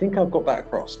what? I think I've got that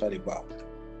across fairly well.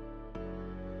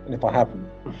 And if I haven't,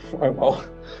 oh well.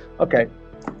 Okay.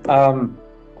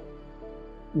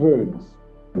 Runes.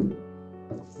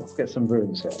 Let's get some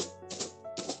runes here.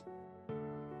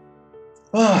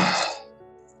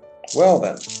 Well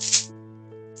then.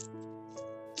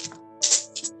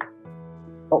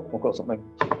 Oh, I've got something.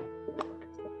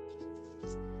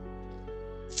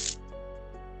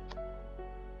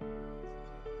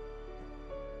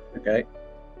 Okay.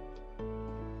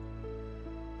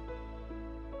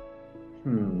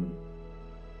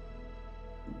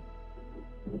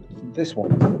 This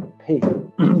one, P,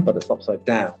 but it's upside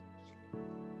down.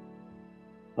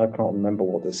 I can't remember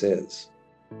what this is.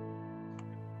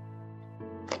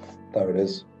 There it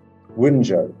is.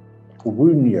 Wunjo, or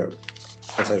Wunyo,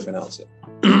 that's how you pronounce it.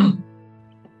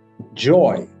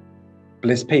 Joy,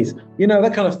 bliss, peace. You know,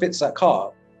 that kind of fits that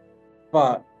card,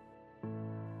 but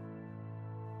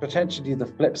potentially the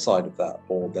flip side of that,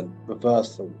 or the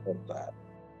reversal of that.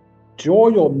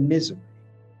 Joy or misery,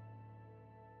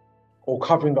 or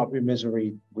covering up your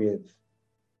misery with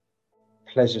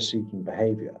pleasure-seeking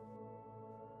behavior.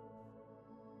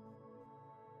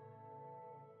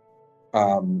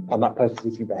 And that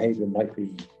pleasure-seeking behavior might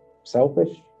be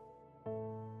selfish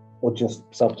or just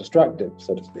self-destructive,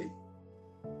 so to speak.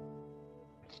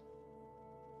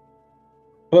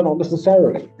 But not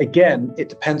necessarily. Again, it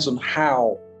depends on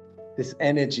how this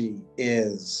energy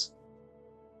is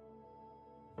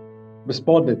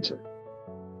responded to,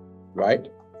 right?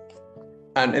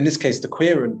 And in this case, the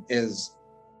querent is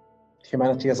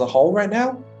humanity as a whole right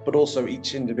now, but also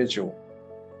each individual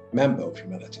member of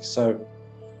humanity. So,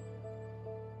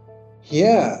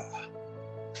 yeah.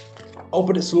 Oh,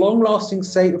 but it's a long-lasting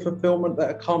state of fulfillment that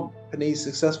accompanies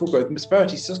successful growth and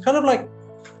prosperity. So it's kind of like,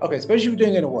 okay, suppose you were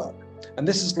doing inner work, and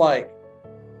this is like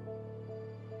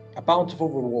a bountiful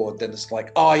reward, then it's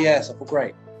like, oh yes, I feel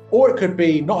great. Or it could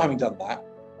be not having done that,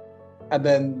 and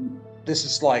then this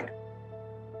is like,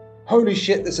 holy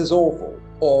shit, this is awful,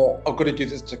 or I've got to do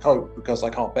this to cope because I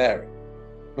can't bear it,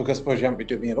 because suppose you haven't been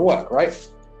doing the inner work, right?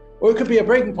 Or it could be a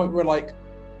breaking point where like,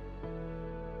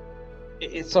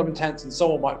 it's so intense and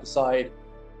someone might decide,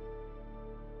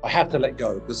 I have to let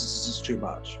go because this is too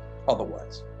much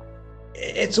otherwise.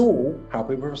 It's all how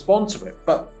people respond to it.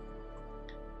 But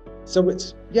so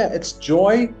it's, yeah, it's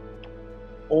joy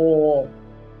or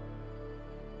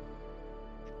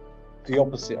the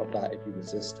opposite of that if you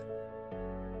resist it.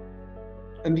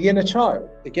 And the inner child,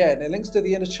 again, it links to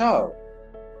the inner child.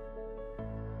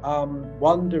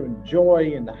 Wonder and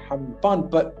joy and having fun,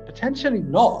 but potentially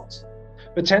not.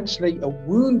 Potentially a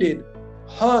wounded,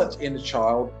 hurt inner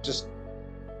child just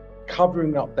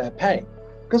covering up their pain.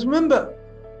 Because remember,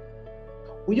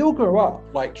 we all grow up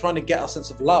like trying to get our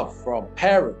sense of love from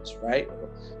parents, right?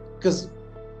 Because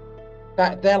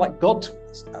they're like God to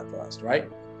us at first, right?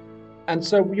 And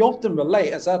so we often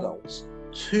relate as adults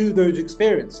to those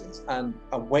experiences and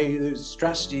those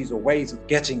strategies or ways of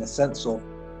getting a sense of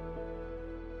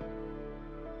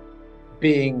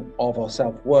being of our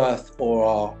self-worth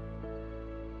or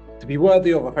to be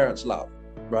worthy of our parents' love,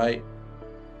 right?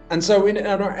 And so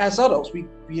as adults, we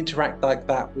interact like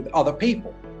that with other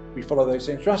people. We follow those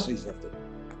same strategies often,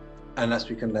 unless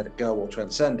we can let it go or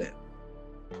transcend it.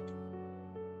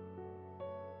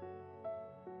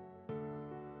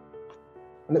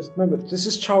 And let's remember, this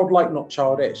is childlike, not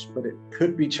childish, but it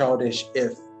could be childish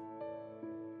if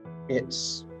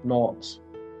it's not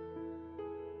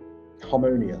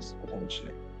harmonious,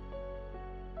 potentially.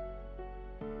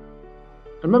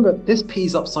 And remember, this P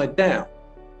is upside down.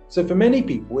 So for many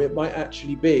people, it might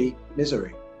actually be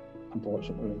misery,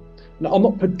 unfortunately. Now, I'm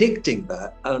not predicting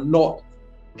that, and I'm not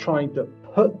trying to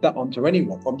put that onto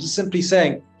anyone. I'm just simply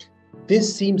saying,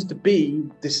 this seems to be,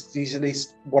 this is at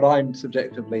least what I'm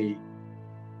subjectively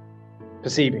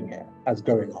perceiving here as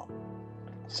going on.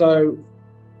 So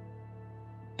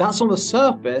that's on the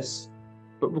surface,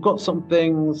 but we've got some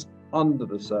things under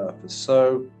the surface.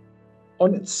 So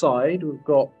on its side, we've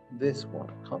got this one.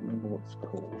 I can't remember what it's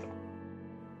called.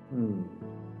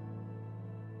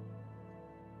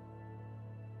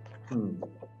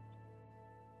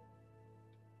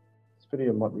 This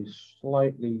video might be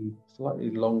slightly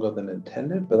longer than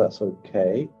intended, but that's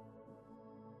okay.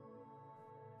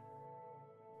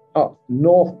 Oh,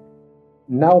 North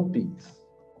Nalpes.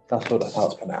 That's how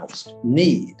it's pronounced.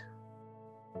 Need.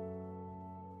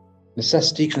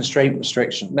 Necessity, constraint,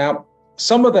 restriction. Now,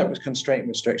 some of that with constraint and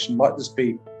restriction might just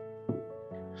be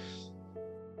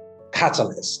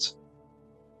catalyst.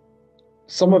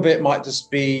 Some of it might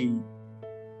just be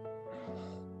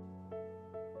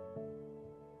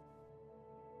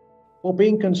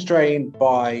being constrained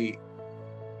by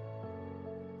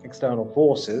external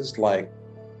forces like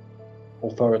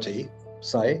authority,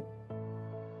 say.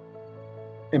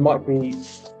 It might be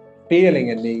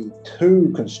feeling a need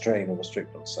to constrain or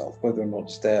restrict oneself, whether or not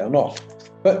it's there or not.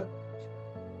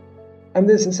 And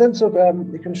there's a sense of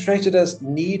it can be it as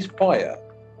need fire,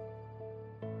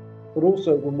 but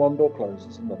also when one door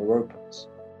closes, another opens.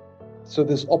 So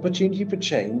there's opportunity for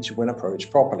change when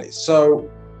approached properly. So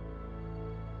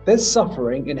there's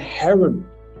suffering inherent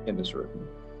in this room,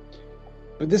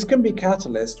 but this can be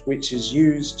catalyst, which is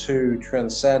used to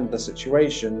transcend the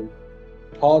situation,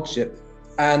 hardship,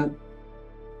 and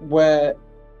where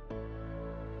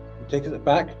you take it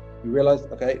back, you realize,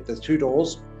 okay, there's two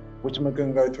doors, which am I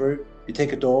going to go through? You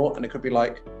take a door and it could be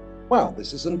like, wow,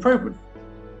 this is an improvement.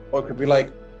 Or it could be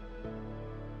like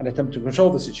an attempt to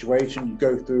control the situation. You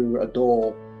go through a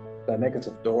door, a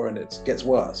negative door, and it gets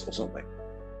worse or something.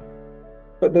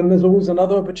 But then there's always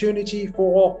another opportunity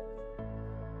for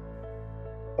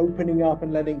opening up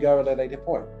and letting go at a later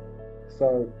point.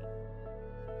 So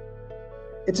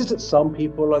it's just that some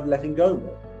people are letting go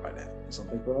more right now, and some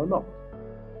people are not.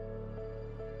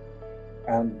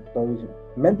 And those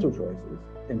mental choices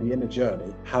in the inner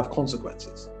journey have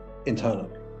consequences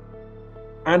internally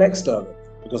and externally,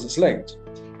 because it's linked.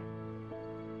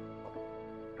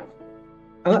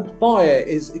 And that fire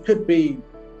it could be,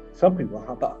 some people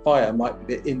have that fire, might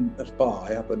be in a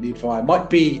fire, but need fire,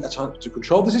 might be a chance to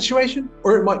control the situation,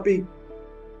 or it might be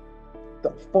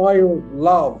that fire of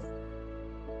love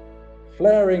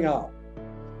flaring up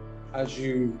as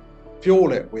you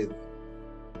fuel it with,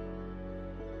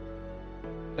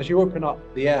 as you open up,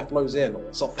 the air flows in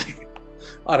or something.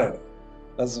 I don't know.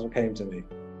 That's what came to me.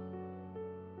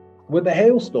 With the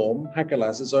hailstorm,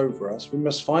 Haggalas, is over us, we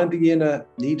must find the inner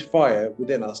need fire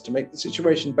within us to make the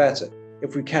situation better,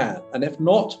 if we can. And if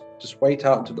not, just wait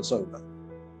out until it's over.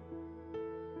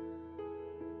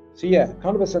 So yeah,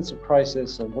 kind of a sense of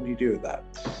crisis, and what do you do with that?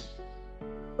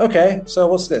 Okay, so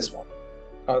what's this one?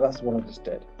 Oh, that's the one I just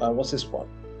did. What's this one?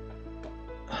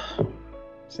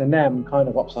 It's a nem kind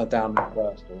of upside down and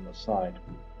reversed on the side.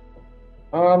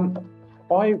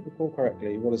 If I recall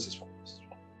correctly, what is this one?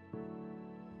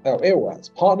 Oh,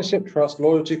 ILWATs, partnership, trust,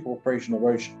 loyalty, cooperation,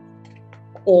 or ocean,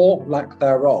 or lack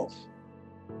thereof.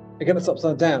 Again, it's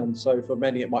upside down, so for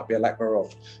many it might be a lack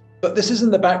thereof. But this is in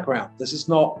the background. This is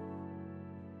not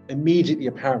immediately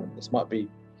apparent. This might be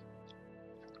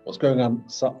what's going on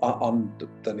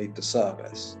underneath the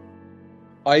surface.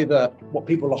 Either what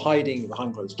people are hiding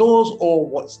behind closed doors, or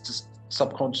what's just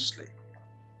subconsciously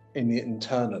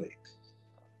internally.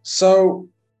 So,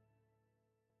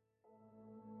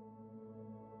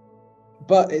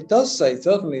 but it does say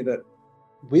certainly that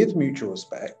with mutual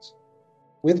respect,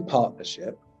 with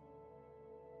partnership,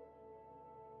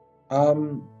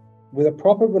 with a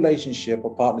proper relationship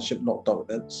or partnership, not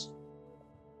dominance,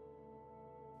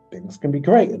 things can be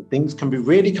great and things can be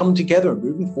really coming together and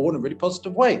moving forward in a really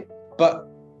positive way. But,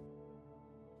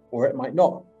 or it might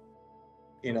not,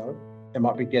 it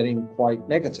might be getting quite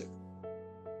negative.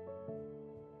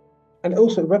 And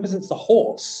also it represents the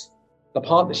horse, the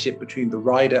partnership between the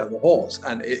rider and the horse.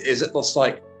 And is it just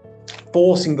like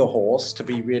forcing the horse to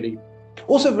be really,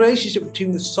 also the relationship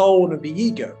between the soul and the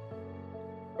ego,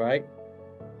 right?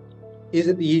 Is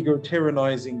it the ego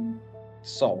tyrannizing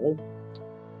soul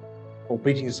or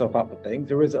beating yourself up with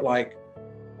things? Or is it like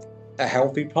a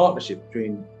healthy partnership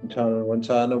between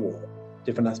internal or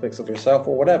different aspects of yourself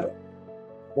or whatever?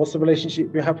 What's the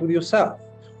relationship you have with yourself?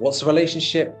 What's the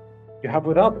relationship you have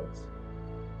with others?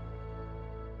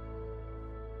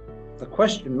 The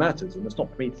question matters, and it's not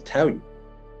for me to tell you,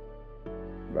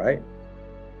 right?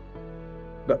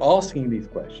 But asking these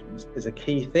questions is a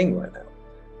key thing right now.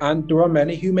 And there are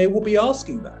many who may well be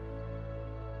asking that.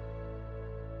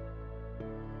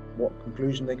 What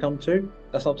conclusion they come to,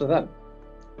 that's up to them.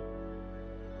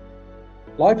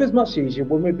 Life is much easier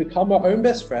when we become our own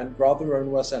best friend rather than our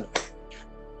own worst enemy.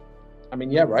 I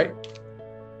mean, yeah, right?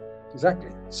 Exactly.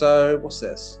 So what's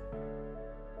this?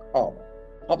 Oh,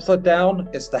 upside down,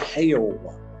 it's the hail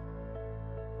one.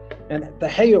 And the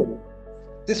hail,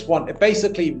 this one, it's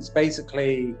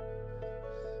basically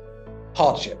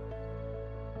hardship.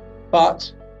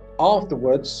 But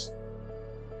afterwards,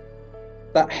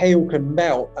 that hail can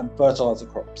melt and fertilize the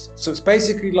crops. So it's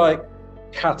basically like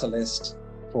catalyst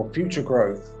for future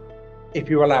growth if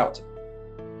you allow it.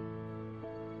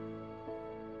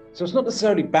 So it's not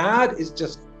necessarily bad, it's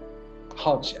just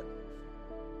hardship.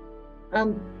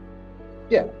 And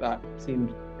yeah, that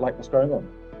seems like what's going on.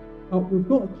 Well, we've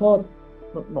got a card,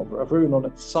 not a rune on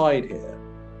its side here,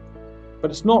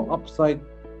 but it's not upside.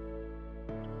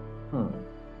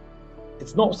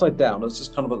 It's not upside down, it's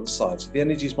just kind of on the side. So the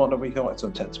energies might not be quite so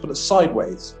intense, but it's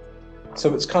sideways.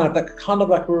 So it's kind of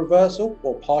like a reversal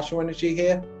or partial energy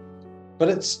here, but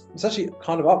it's actually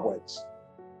kind of upwards.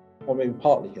 or maybe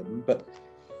partly hidden, but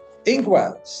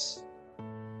Inkwords.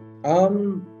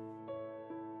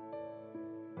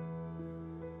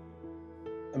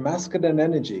 A masculine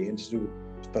energy into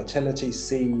fertility,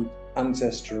 seed,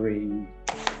 ancestry.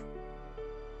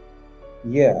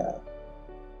 Yeah.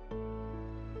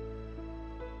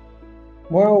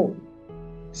 Well,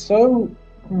 so,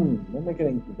 when am I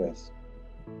getting to this?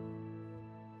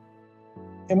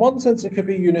 In one sense, it could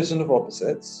be unison of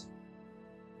opposites,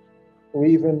 or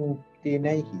even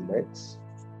DNA helix,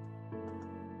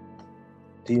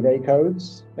 DNA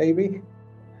codes, maybe.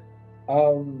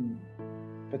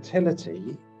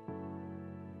 Fertility,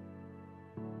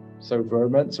 so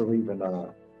romance or even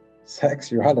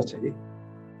sexuality,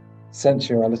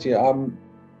 sensuality,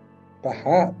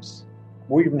 perhaps,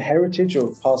 or even heritage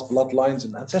or past bloodlines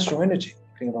and ancestral energy.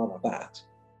 Think about that.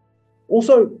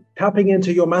 Also, tapping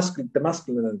into the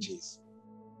masculine energies.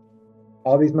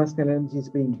 Are these masculine energies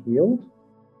being healed,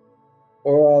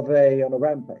 or are they on a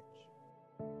rampage?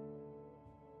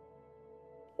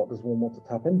 What does one want to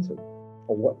tap into?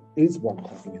 Or what is one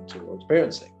tapping into or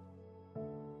experiencing?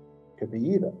 Could be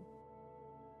either.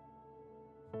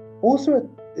 Also,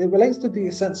 it relates to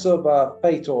the sense of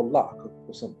fate or luck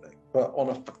or something, but on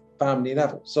a family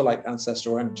level. So like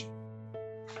ancestral energy.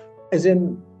 As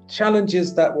in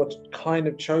challenges that were kind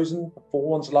of chosen for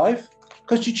one's life,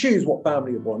 because you choose what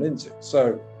family you're born into.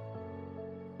 So,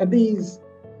 and these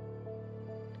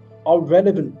are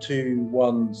relevant to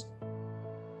one's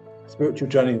spiritual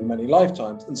journey in many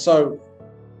lifetimes. And so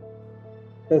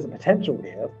there's a potential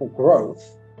here for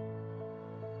growth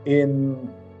in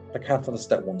the catalyst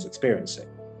that one's experiencing,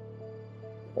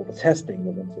 or the testing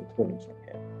that one's experiencing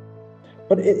here.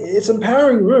 But it's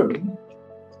empowering room.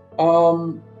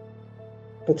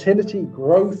 Fertility,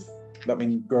 growth, that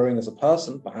means growing as a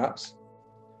person, perhaps.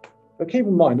 But keep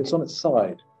in mind, it's on its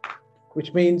side,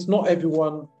 which means not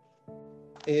everyone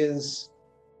is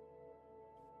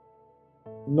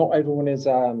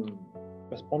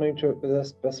responding to it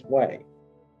the best way.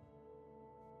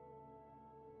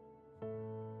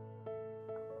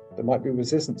 There might be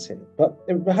resistance here, but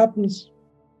it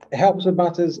helps with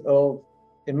matters of,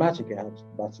 in magic, it helps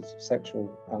with matters of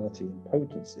sexuality and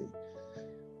potency.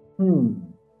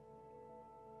 And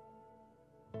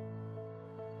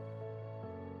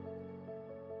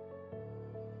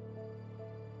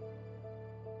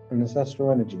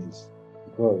ancestral energies,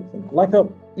 growth, and I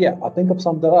think I've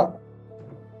summed it up.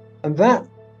 And that,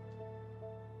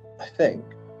 I think,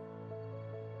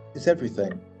 is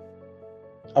everything.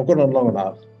 I've gone on long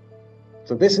enough.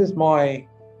 So this is the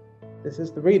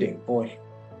reading for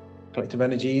collective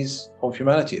energies of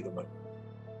humanity at the moment.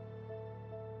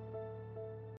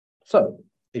 So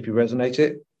if you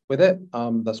resonate with it,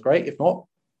 that's great. If not,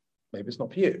 maybe it's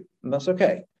not for you, and that's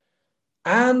okay.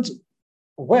 And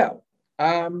well,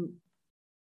 have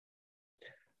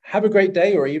a great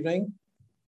day or evening.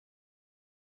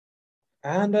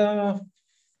 And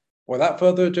without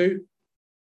further ado,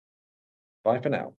 bye for now.